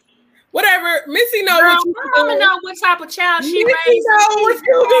 Whatever. Missy know Girl, what you I don't know what type of child she Missy raised. know what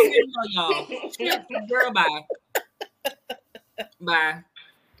you Y'all. Girl, bye. Bye.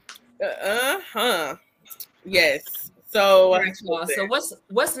 Yes. So, Right, y'all. So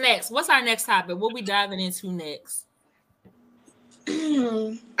what's next? What's our next topic? What we diving into next? I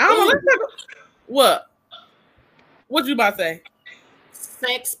don't know. Let's talk. What you about to say?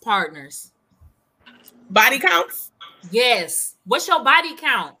 Sex partners. Body counts? Yes. What's your body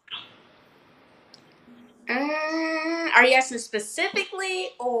count? Are you asking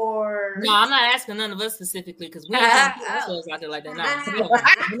specifically or? No, I'm not asking none of us specifically because we ain't put ourselves out there like that. No.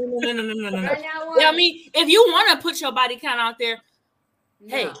 Yeah, I mean, if you want to put your body count out there,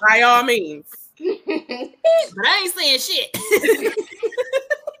 hey, by all means. but I ain't saying shit.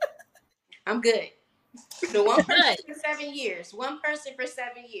 I'm good. The one person for 7 years. One person for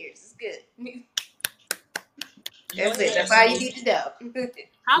 7 years. It's good. That's it. That's all you need to know.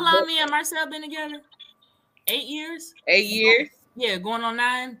 How long me and Marcel been together? 8 years. 8 years. Yeah, going on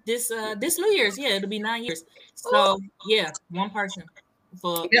 9. This New Year's. Yeah, it'll be 9 years. So yeah, one person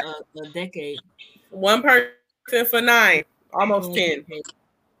for a decade. One person for 9, almost 10.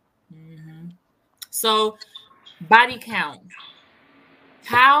 Mm-hmm. So body count.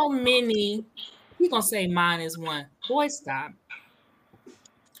 How many? He's gonna say mine is 1. Boy, stop.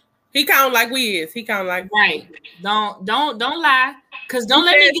 He count like we is. He count like right. Don't lie. Cause don't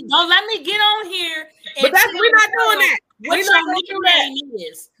let me get on here. But we're not doing that. What your nickname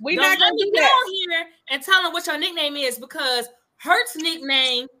is? We don't not let gonna me do get that. on here and tell them what your nickname is because Hurt's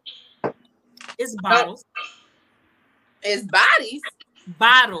nickname is Bottles. It's bodies.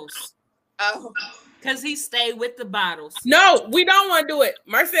 Bottles. Oh. Cause he stayed with the bottles. No, we don't want to do it.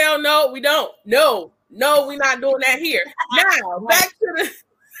 Marcel, no, we don't. No, we're not doing that here. Now, back to the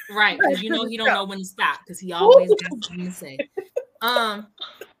right, because you know he don't know when to stop because he always got something to say.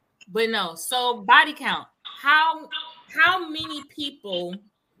 But no, so body count. How many people,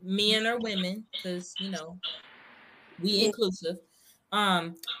 men or women, because you know we inclusive.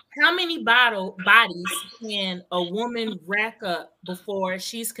 How many bodies can a woman rack up before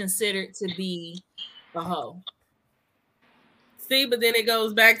she's considered to be a hoe? See, but then it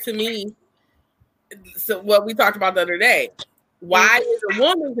goes back to me. So what we talked about the other day. Why is a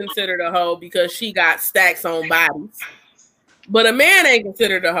woman considered a hoe? Because she got stacks on bodies. But a man ain't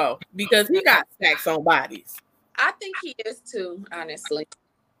considered a hoe because he got stacks on bodies. I think he is too, honestly.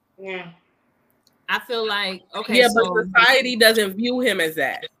 Yeah. I feel like okay. Yeah, so, but society doesn't view him as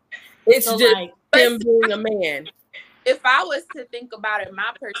that. It's so just like, him being a man. If I was to think about it,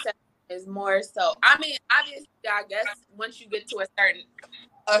 my perception is more so. I mean, obviously, I guess once you get to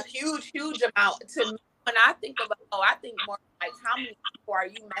a huge amount. To me, when I think about, I think more like how many people are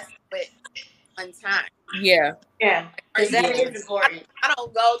you messing with one time? Yeah. Yeah. Because that is important. I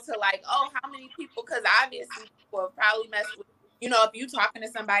don't go to like, how many people? Because obviously, people have probably messed with. You know, if you talking to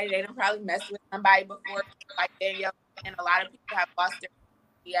somebody, they don't probably mess with somebody before, like Danielle, and a lot of people have lost their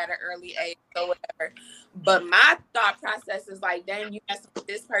at an early age or whatever. But my thought process is like, dang, you mess with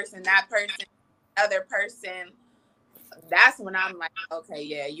this person, that person, other person. That's when I'm like, okay,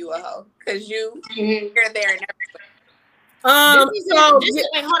 yeah, you a hoe, because you're there and everywhere.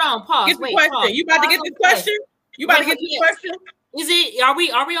 Wait, hold on, pause. Get the Wait, question. pause. You about to get this question? You about to get this question? Is it? Are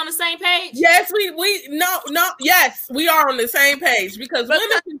we on the same page? Yes, yes, we are on the same page because women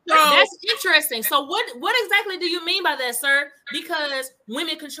control. That's interesting. So what exactly do you mean by that, sir? Because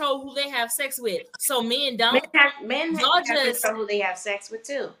women control who they have sex with. So men don't. Men have control who they have sex with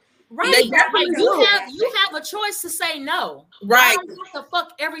too. Right. Like you have a choice to say no. Right. You don't have to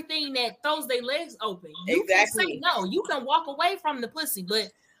fuck everything that throws their legs open. You Exactly. can say no. You can walk away from the pussy, but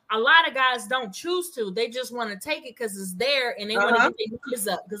a lot of guys don't choose to. They just want to take it because it's there and they want to get their numbers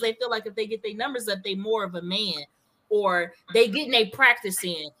up because they feel like if they get their numbers up, they more of a man, or they getting a practice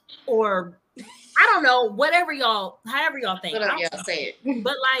in, or I don't know, however y'all think. Y'all say it.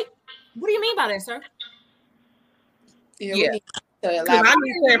 But like, what do you mean by that, sir? Yeah. I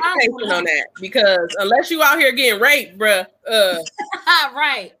need clarification on that because unless you out here getting raped, bruh,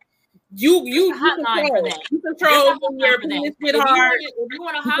 right. You control when your penis get hard. If you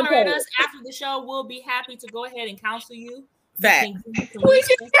want to holler at us after the show, we'll be happy to go ahead and counsel you. Fact. We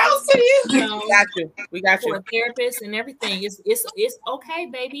can counsel you. We got you. For a therapist and everything. It's okay,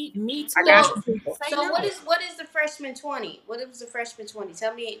 baby. Me too. So what is the freshman 20? What is the freshman 20?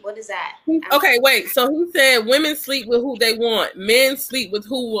 Tell me, what is that? Okay, wait. So he said women sleep with who they want. Men sleep with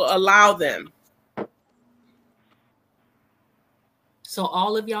who will allow them. So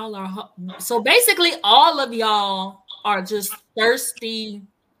all of y'all basically all of y'all are just thirsty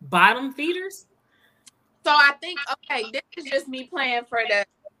bottom feeders. So I think, okay, this is just me playing for the,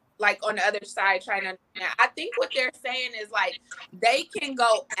 like on the other side, trying to understand. I think what they're saying is like, they can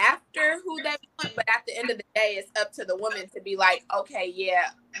go after who they want, but at the end of the day, it's up to the woman to be like, okay,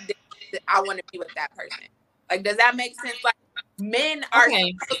 yeah, I want to be with that person. Like, does that make sense? Like, men are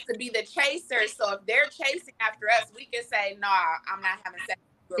supposed to be the chasers. So if they're chasing after us, we can say, nah, I'm not having sex.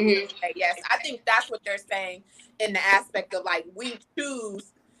 Say yes. I think that's what they're saying in the aspect of like, we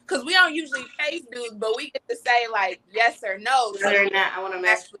choose. Because we don't usually chase dudes, but we get to say like yes or no. So or not, I want to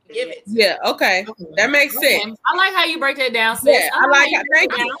actually give it. Yeah, okay. That makes sense. I like how you break that down, sis. Yeah, I like it.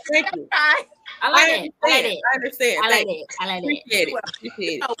 Thank you. I like it. I understand. I like it.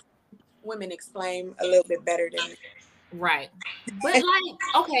 Appreciate it. Women explain a little bit better than me. Right. But like,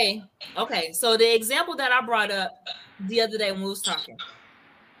 okay. So the example that I brought up the other day when we was talking.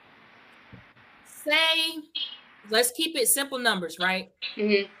 Say, let's keep it simple numbers, right?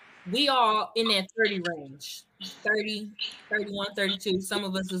 Mm-hmm. We are in that 30 range. 30, 31, 32. Some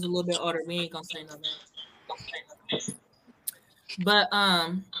of us is a little bit older. We ain't gonna say no that. But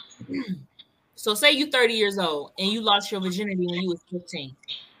so say you 30 years old and you lost your virginity when you was 15,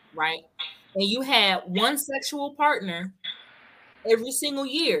 right? And you had one sexual partner every single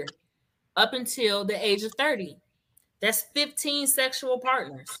year up until the age of 30. That's 15 sexual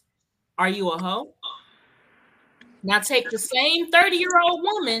partners. Are you a hoe? Now take the same 30-year-old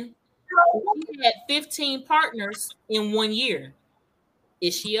woman who had 15 partners in 1 year.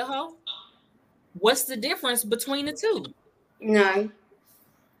 Is she a hoe? What's the difference between the two? None.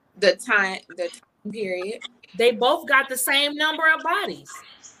 The time period. They both got the same number of bodies.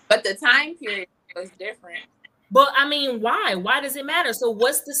 But the time period was different. But I mean, why? Why does it matter? So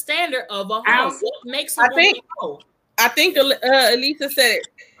what's the standard of a hoe? What makes a woman a hoe? I think Elisa said it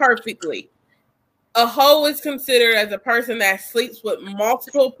perfectly. A hoe is considered as a person that sleeps with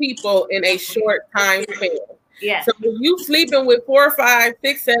multiple people in a short time span. Yeah. So if you sleeping with 4, 5,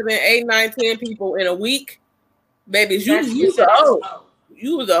 6, 7, 8, 9, 10 people in a week, baby, you was a hoe.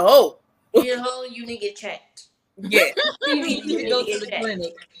 You was a hoe. You're a hoe, you need to get checked. Yeah. You need to go to the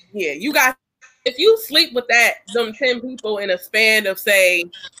clinic. Yeah, you got, if you sleep with them 10 people in a span of say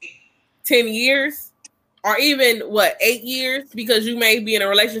 10 years, or even 8 years, because you may be in a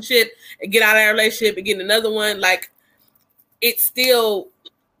relationship and get out of that relationship and get another one, like it's still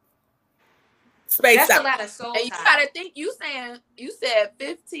spaced out. That's a lot of soul. And you gotta think, you said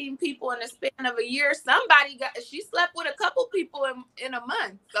 15 people in the span of a year. She slept with a couple people in a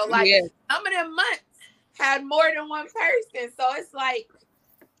month. So like some of them months had more than one person. So it's like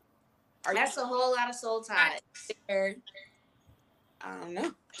that's a whole lot of soul ties. I don't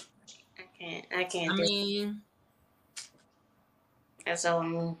know. I can't. I mean, that's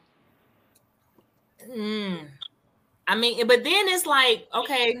all. I mean, but then it's like,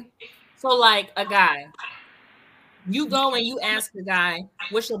 okay, so like a guy, you go and you ask the guy,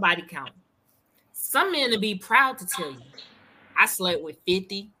 what's your body count? Some men will be proud to tell you, I slept with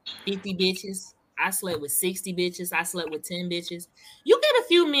 50 bitches. I slept with 60 bitches. I slept with 10 bitches. You get a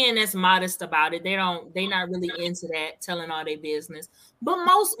few men that's modest about it. They not really into that, telling all their business. But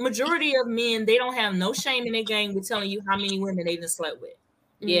majority of men, they don't have no shame in their game with telling you how many women they just slept with.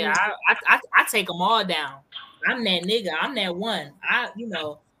 Mm-hmm. Yeah, I take them all down. I'm that nigga. I'm that one.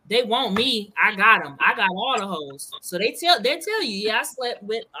 They want me. I got them. I got all the hoes. So they tell you, yeah, I slept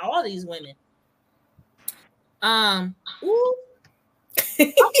with all these women. Ooh.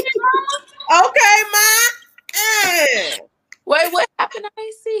 Okay, Ma. Wait, what happened? I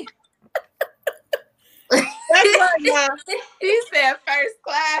didn't see. That's right, Ma. He said first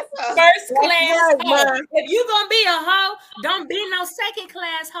class. First class. Right, if you gonna be a hoe, don't be no second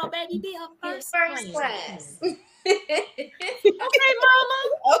class hoe, baby. Be a first class. Okay, mama.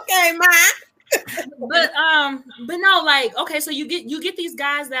 Okay, ma. But no, like, okay, so you get these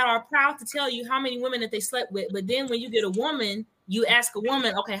guys that are proud to tell you how many women that they slept with, but then when you get a woman, you ask a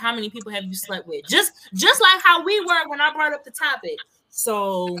woman, okay, how many people have you slept with? Just like how we were when I brought up the topic.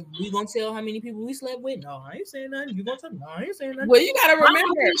 So we gonna tell how many people we slept with? No, I ain't saying nothing. You gonna tell? No, I ain't saying nothing. Well, you gotta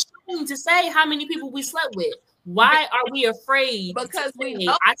remember to say how many people we slept with. Why are we afraid? Because we say,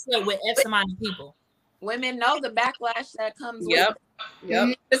 know I slept with X amount of people. women know the backlash that comes with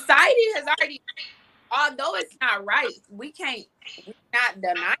Yep. Society has already, although it's not right, we're not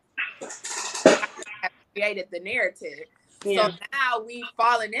deny have created the narrative. Yeah. So now we've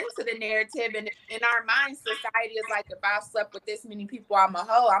fallen into the narrative, and in our minds, society is like, if I slept with this many people, I'm a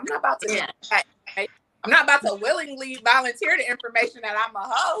hoe. I'm not about to. Yeah. I'm not about to willingly volunteer the information that I'm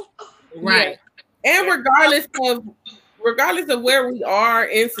a hoe. Right. Yeah. And regardless of where we are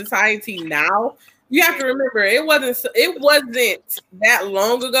in society now, you have to remember it wasn't that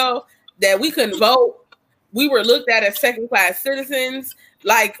long ago that we couldn't vote. We were looked at as second-class citizens.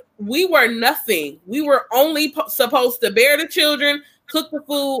 Like, we were nothing. We were only supposed to bear the children, cook the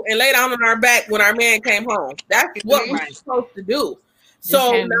food, and lay down on our back when our man came home. That's what we're supposed to do.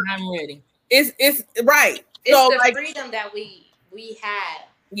 So I'm ready. It's right. It's so the freedom that we have.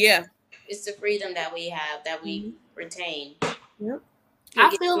 Yeah. It's the freedom that we have, that we retain. Yep.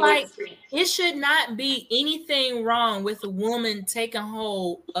 I feel like it should not be anything wrong with a woman taking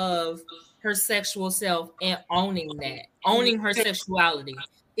hold of her sexual self and owning her sexuality.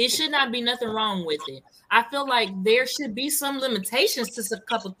 It should not be nothing wrong with it. I feel like there should be some limitations to a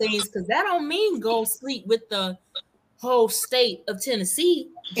couple things, because that don't mean go sleep with the whole state of Tennessee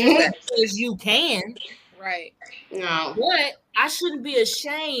just because you can. Right. No. But I shouldn't be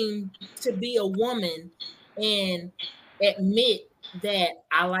ashamed to be a woman and admit that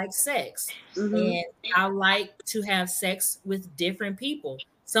I like sex and I like to have sex with different people.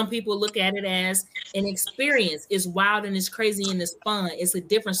 Some people look at it as an experience. It's wild and it's crazy and it's fun. It's a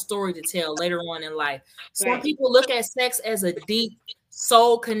different story to tell later on in life. Some people look at sex as a deep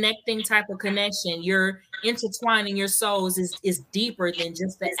soul connecting type of connection. You're intertwining your souls is deeper than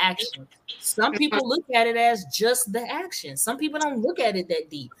just the action. Some people look at it as just the action. Some people don't look at it that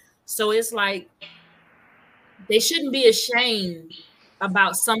deep. So it's like they shouldn't be ashamed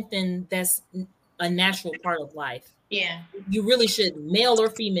about something that's a natural part of life. Yeah. You really should, male or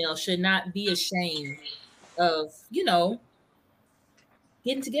female, should not be ashamed of,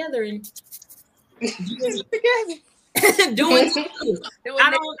 getting together and doing I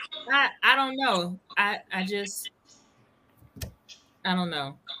don't know. I don't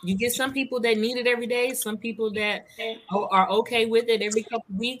know. You get some people that need it every day, some people that are okay with it every couple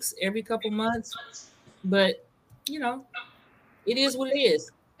weeks, every couple months. But it is what it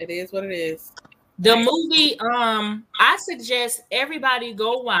is. It is what it is. The movie, I suggest everybody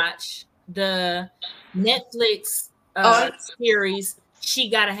go watch the Netflix series, She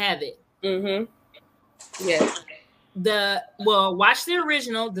Gotta Have It. Yes. Watch the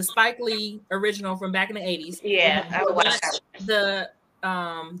original, the Spike Lee original from back in the 80s. Yeah, I would watch the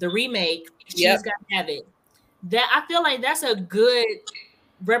remake, She's Gotta Have It. That I feel like that's a good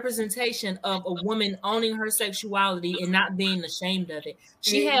representation of a woman owning her sexuality and not being ashamed of it.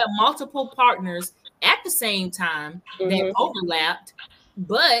 She had multiple partners at the same time that overlapped,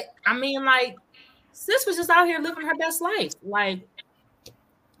 but I mean, like, sis was just out here living her best life. Like,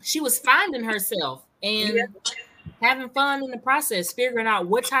 she was finding herself and having fun in the process, figuring out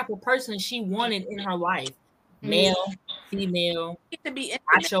what type of person she wanted in her life. Male, female, To be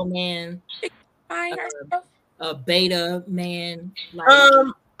macho man, a beta man. Like,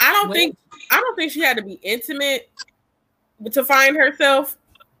 I don't think she had to be intimate to find herself.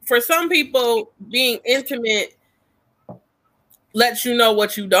 For some people, being intimate lets you know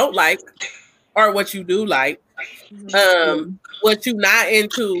what you don't like or what you do like, what you not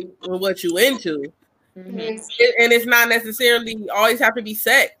into and what you into. And it's not necessarily always have to be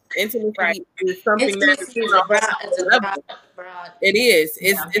sex. Intimacy is something that broad. It is.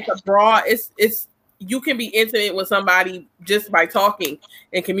 It's a broad. It's you can be intimate with somebody just by talking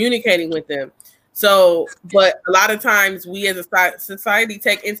and communicating with them. So, but a lot of times we as a society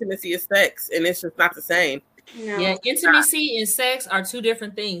take intimacy as sex, and it's just not the same. No. Yeah, intimacy and sex are two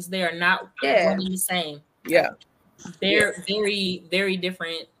different things. They are not one and the same. Yeah, they're very, very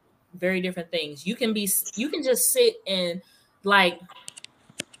different. Very different things. You can just sit and like.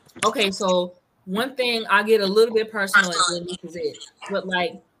 Okay, so one thing, I get a little bit personal, and then this is it. But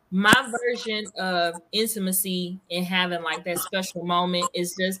like, my version of intimacy and having like that special moment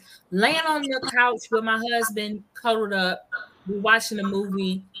is just laying on the couch with my husband, cuddled up. We're watching a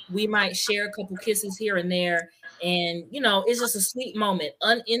movie. We might share a couple kisses here and there, And it's just a sweet moment,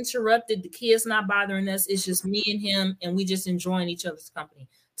 uninterrupted. The kids not bothering us. It's just me and him, and we just enjoying each other's company.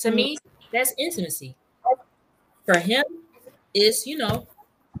 To me, that's intimacy. For him, it's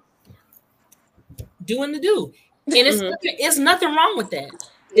doing the do, and it's nothing wrong with that.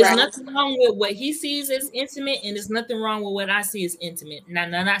 There's nothing wrong with what he sees as intimate, and there's nothing wrong with what I see as intimate. Now,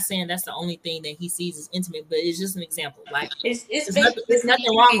 I'm not saying that's the only thing that he sees as intimate, but it's just an example. Like it's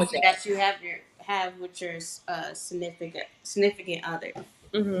nothing wrong with that you have with your significant other.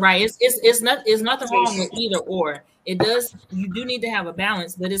 Right. It's nothing wrong with either or. It does. You do need to have a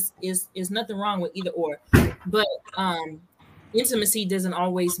balance, but it's nothing wrong with either or. But intimacy doesn't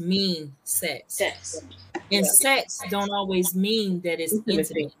always mean sex. And sex don't always mean that it's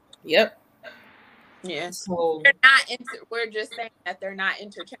intimate. Yep. Yeah. So they're not we're just saying that they're not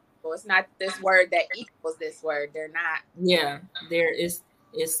interchangeable. It's not this word that equals this word. They're not. Yeah. There is.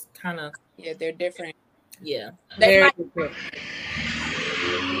 It's kind of. Yeah, they're different. Yeah. They might.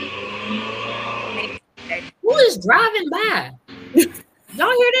 Who is driving by? Y'all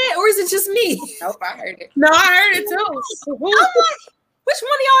hear that, or is it just me? Nope, I heard it. No, I heard it too. I'm like, which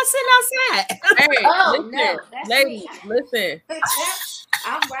one of y'all sitting outside? Hey, listen, no, that's ladies, me. listen.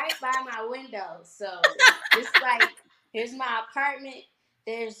 I'm right by my window, so it's like here's my apartment.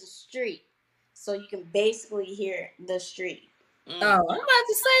 There's the street, so you can basically hear the street. Oh, I'm about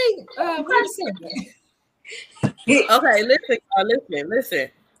to say, wait a second. Okay, listen.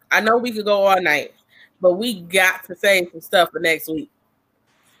 I know we could go all night, but we got to save some stuff for next week.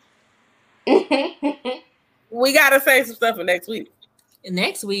 We got to save some stuff for next week. And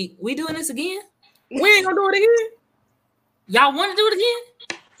next week, we doing this again? We ain't gonna do it again. Y'all want to do it again?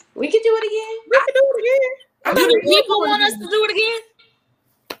 We can do it again. We can do it again. Do the people want us to do it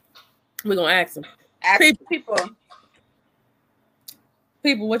again? We're gonna ask them. Ask people.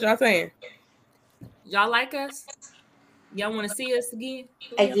 People, what y'all saying? Y'all like us? Y'all want to see us again?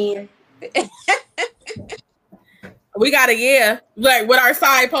 Again. We got a like with our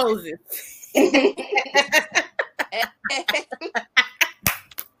side poses.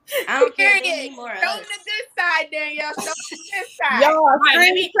 I don't care Show anymore. me this side, then y'all. Show me this side. Y'all, Right,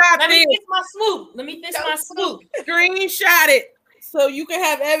 let me fix my swoop. Screenshot it so you can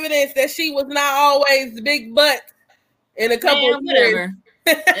have evidence that she was not always the big butt in a couple of years.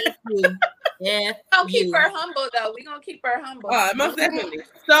 Yeah. We're gonna keep her humble though. We're gonna keep her humble. Most definitely.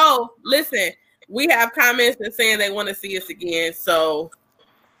 So listen, we have comments that saying they want to see us again. So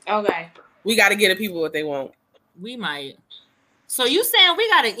Okay. we got to get the people what they want. We might. So you saying we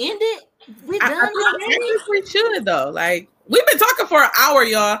gotta end it? We done I already? think we should though. Like we've been talking for an hour,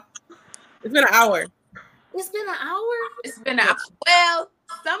 y'all. It's been an hour. It's been an hour. It's been a well.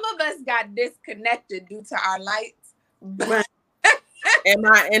 Some of us got disconnected due to our lights, but And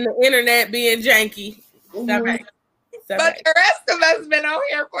the internet being janky. but the rest of us been on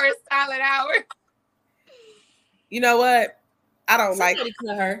here for a solid hour. You know what? I don't like. Somebody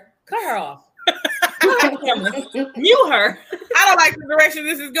cut her off. Mute her. I don't like the direction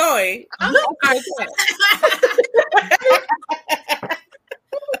this is going. All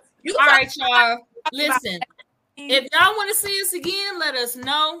right, y'all. Listen. If y'all want to see us again, let us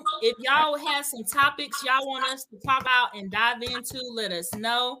know. If y'all have some topics y'all want us to talk about and dive into, let us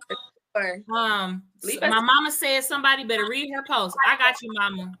know. My mama said somebody better read her post. I got you,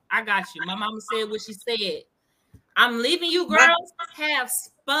 mama. I got you. My mama said what she said. I'm leaving you, girls. Have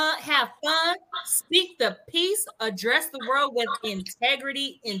fun. Speak the peace. Address the world with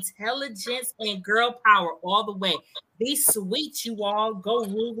integrity, intelligence, and girl power all the way. Be sweet, you all. Go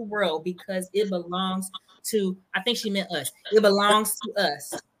rule the world because it belongs to, I think she meant us. It belongs to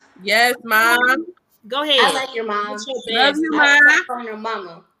us. Yes, Mom. Go ahead. I like your mom. Love you, Mom. From your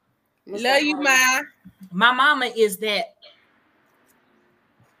mama. Love you, Mom. My mama is that.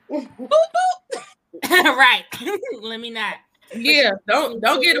 Right. Let me not. Yeah, don't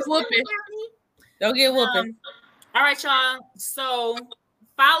get a whooping. Don't get whooping. All right, y'all. So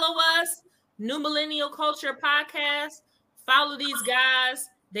follow us, New Millennial Culture Podcast. Follow these guys.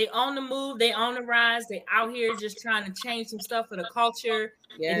 They on the move. They on the rise. They out here just trying to change some stuff for the culture.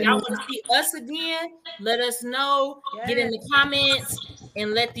 Yes. If y'all want to see us again, let us know. Yes. Get in the comments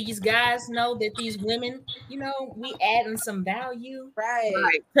and let these guys know that these women, we adding some value.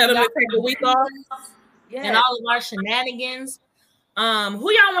 Right. Tell them to take a week off. Yes. And all of our shenanigans. Who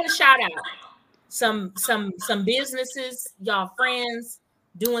y'all want to shout out? Some businesses, y'all friends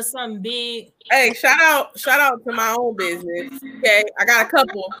doing something big. Hey, shout out to my own business. Okay, I got a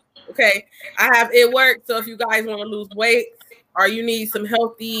couple. Okay, I have It Works. So if you guys want to lose weight or you need some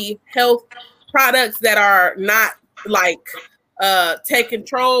health products that are not like take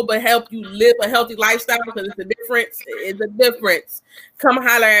control but help you live a healthy lifestyle, because it's a difference. It's a difference. Come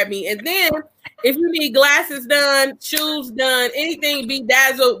holler at me. And then if you need glasses done, shoes done, anything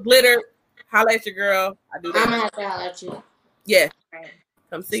bedazzled, glitter, holler at your girl. I do that. I'm gonna have to holler at you. Yeah. Right.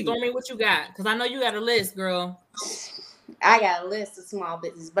 Come see Stormy, me. what you got? Because I know you got a list, girl. I got a list of small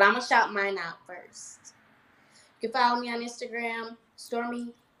business, but I'm gonna shout mine out first. You can follow me on Instagram,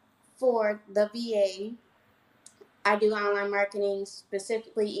 Stormy for the VA. I do online marketing,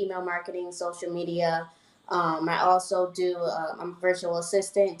 specifically email marketing, social media. I also do. I'm a virtual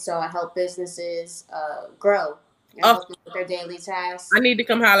assistant, so I help businesses grow and help them with their daily tasks. I need to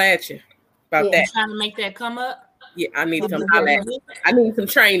come holler at you about that. Trying to make that come up. Yeah, I need to come holler at you. I need some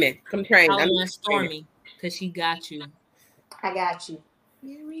training. Come train. I need Stormy because she got you. I got you.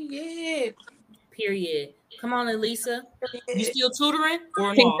 Period. Come on, Elisa. You still tutoring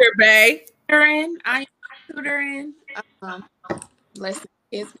or Tinker Bay. Tutoring. I'm tutoring. Listen,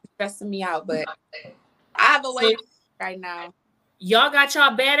 it's stressing me out, but I have a way right now. Y'all got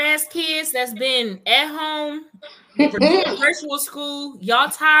y'all badass kids that's been at home for doing virtual school. Y'all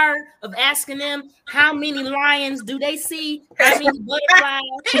tired of asking them how many lions do they see? How many butterflies?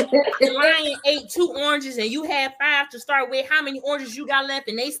 The lion ate 2 oranges and you had 5 to start with. How many oranges you got left?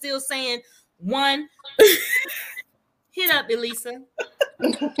 And they still saying 1. Hit up, Elisa.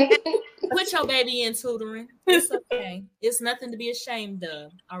 Put your baby in tutoring. It's okay. It's nothing to be ashamed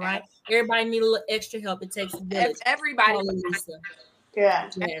of. All right. Everybody need a little extra help. It takes a village. Everybody. Elisa. Yeah.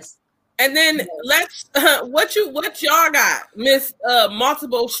 Yes. And then let's what y'all got, Miss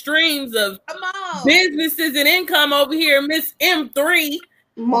multiple streams of businesses and income over here, Miss M3.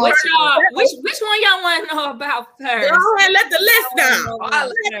 Which one y'all want to know about first? Go ahead, let the list down.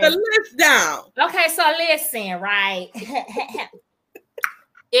 Let the list down. Okay, so listen, right?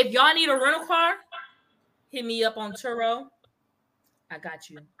 If y'all need a rental car, hit me up on Turo. I got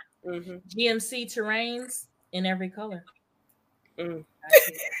you. Mm-hmm. GMC Terrains in every color. Mm.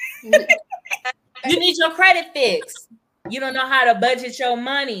 You need your credit fixed. You don't know how to budget your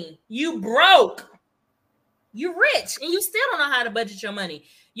money. You broke. You rich and you still don't know how to budget your money.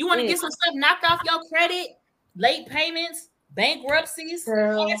 You want to get some stuff knocked off your credit, late payments, bankruptcies,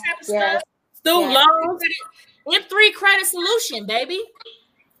 all that type of stuff. Student loans. M3 Credit Solution, baby.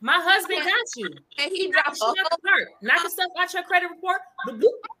 My husband got you. And he dropped knocking stuff out your credit report. The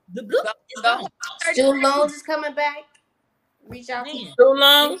bloop is gone. Student loans is coming back. Reach out to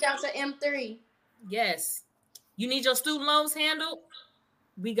M3. Yes. You need your student loans handled?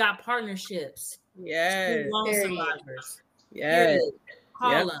 We got partnerships. Yes. Student loan survivors. Yes.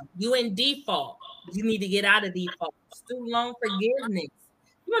 Call them. You in default. You need to get out of default. Student loan forgiveness.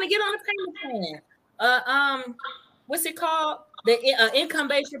 You want to get on a payment plan. What's it called? The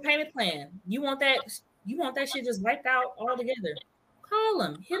income-based repayment plan. You want that shit just wiped out altogether. Call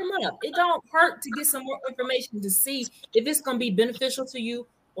them, hit them up. It don't hurt to get some more information to see if it's gonna be beneficial to you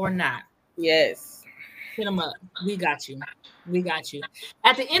or not. Yes. Hit them up. We got you. We got you.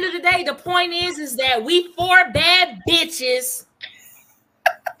 At the end of the day, the point is that we 4 bad bitches.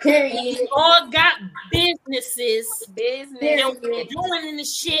 Period. We all got businesses. And we're doing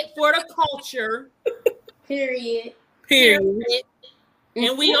this shit for the culture. Period.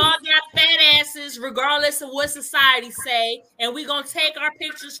 And we all got fat asses, regardless of what society say. And we gonna take our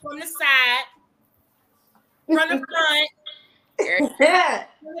pictures from the side, from the front,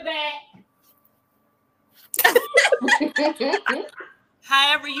 from the back.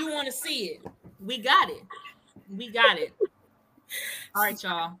 However you want to see it. We got it. We got it. All right,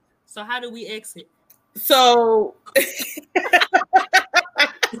 y'all. So how do we exit? So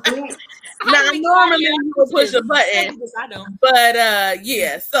now normally you would push a button, I don't. But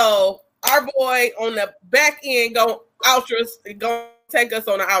yeah. So our boy on the back end gonna take us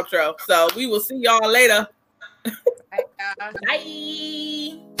on the outro. So we will see y'all later.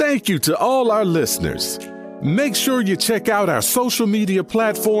 Bye. Thank you to all our listeners. Make sure you check out our social media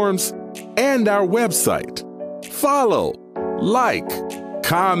platforms and our website. Follow, like,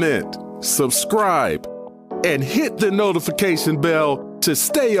 comment, subscribe, and hit the notification bell to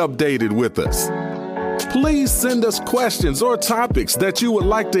stay updated with us. Please send us questions or topics that you would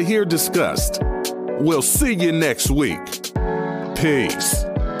like to hear discussed. We'll see you next week. Peace.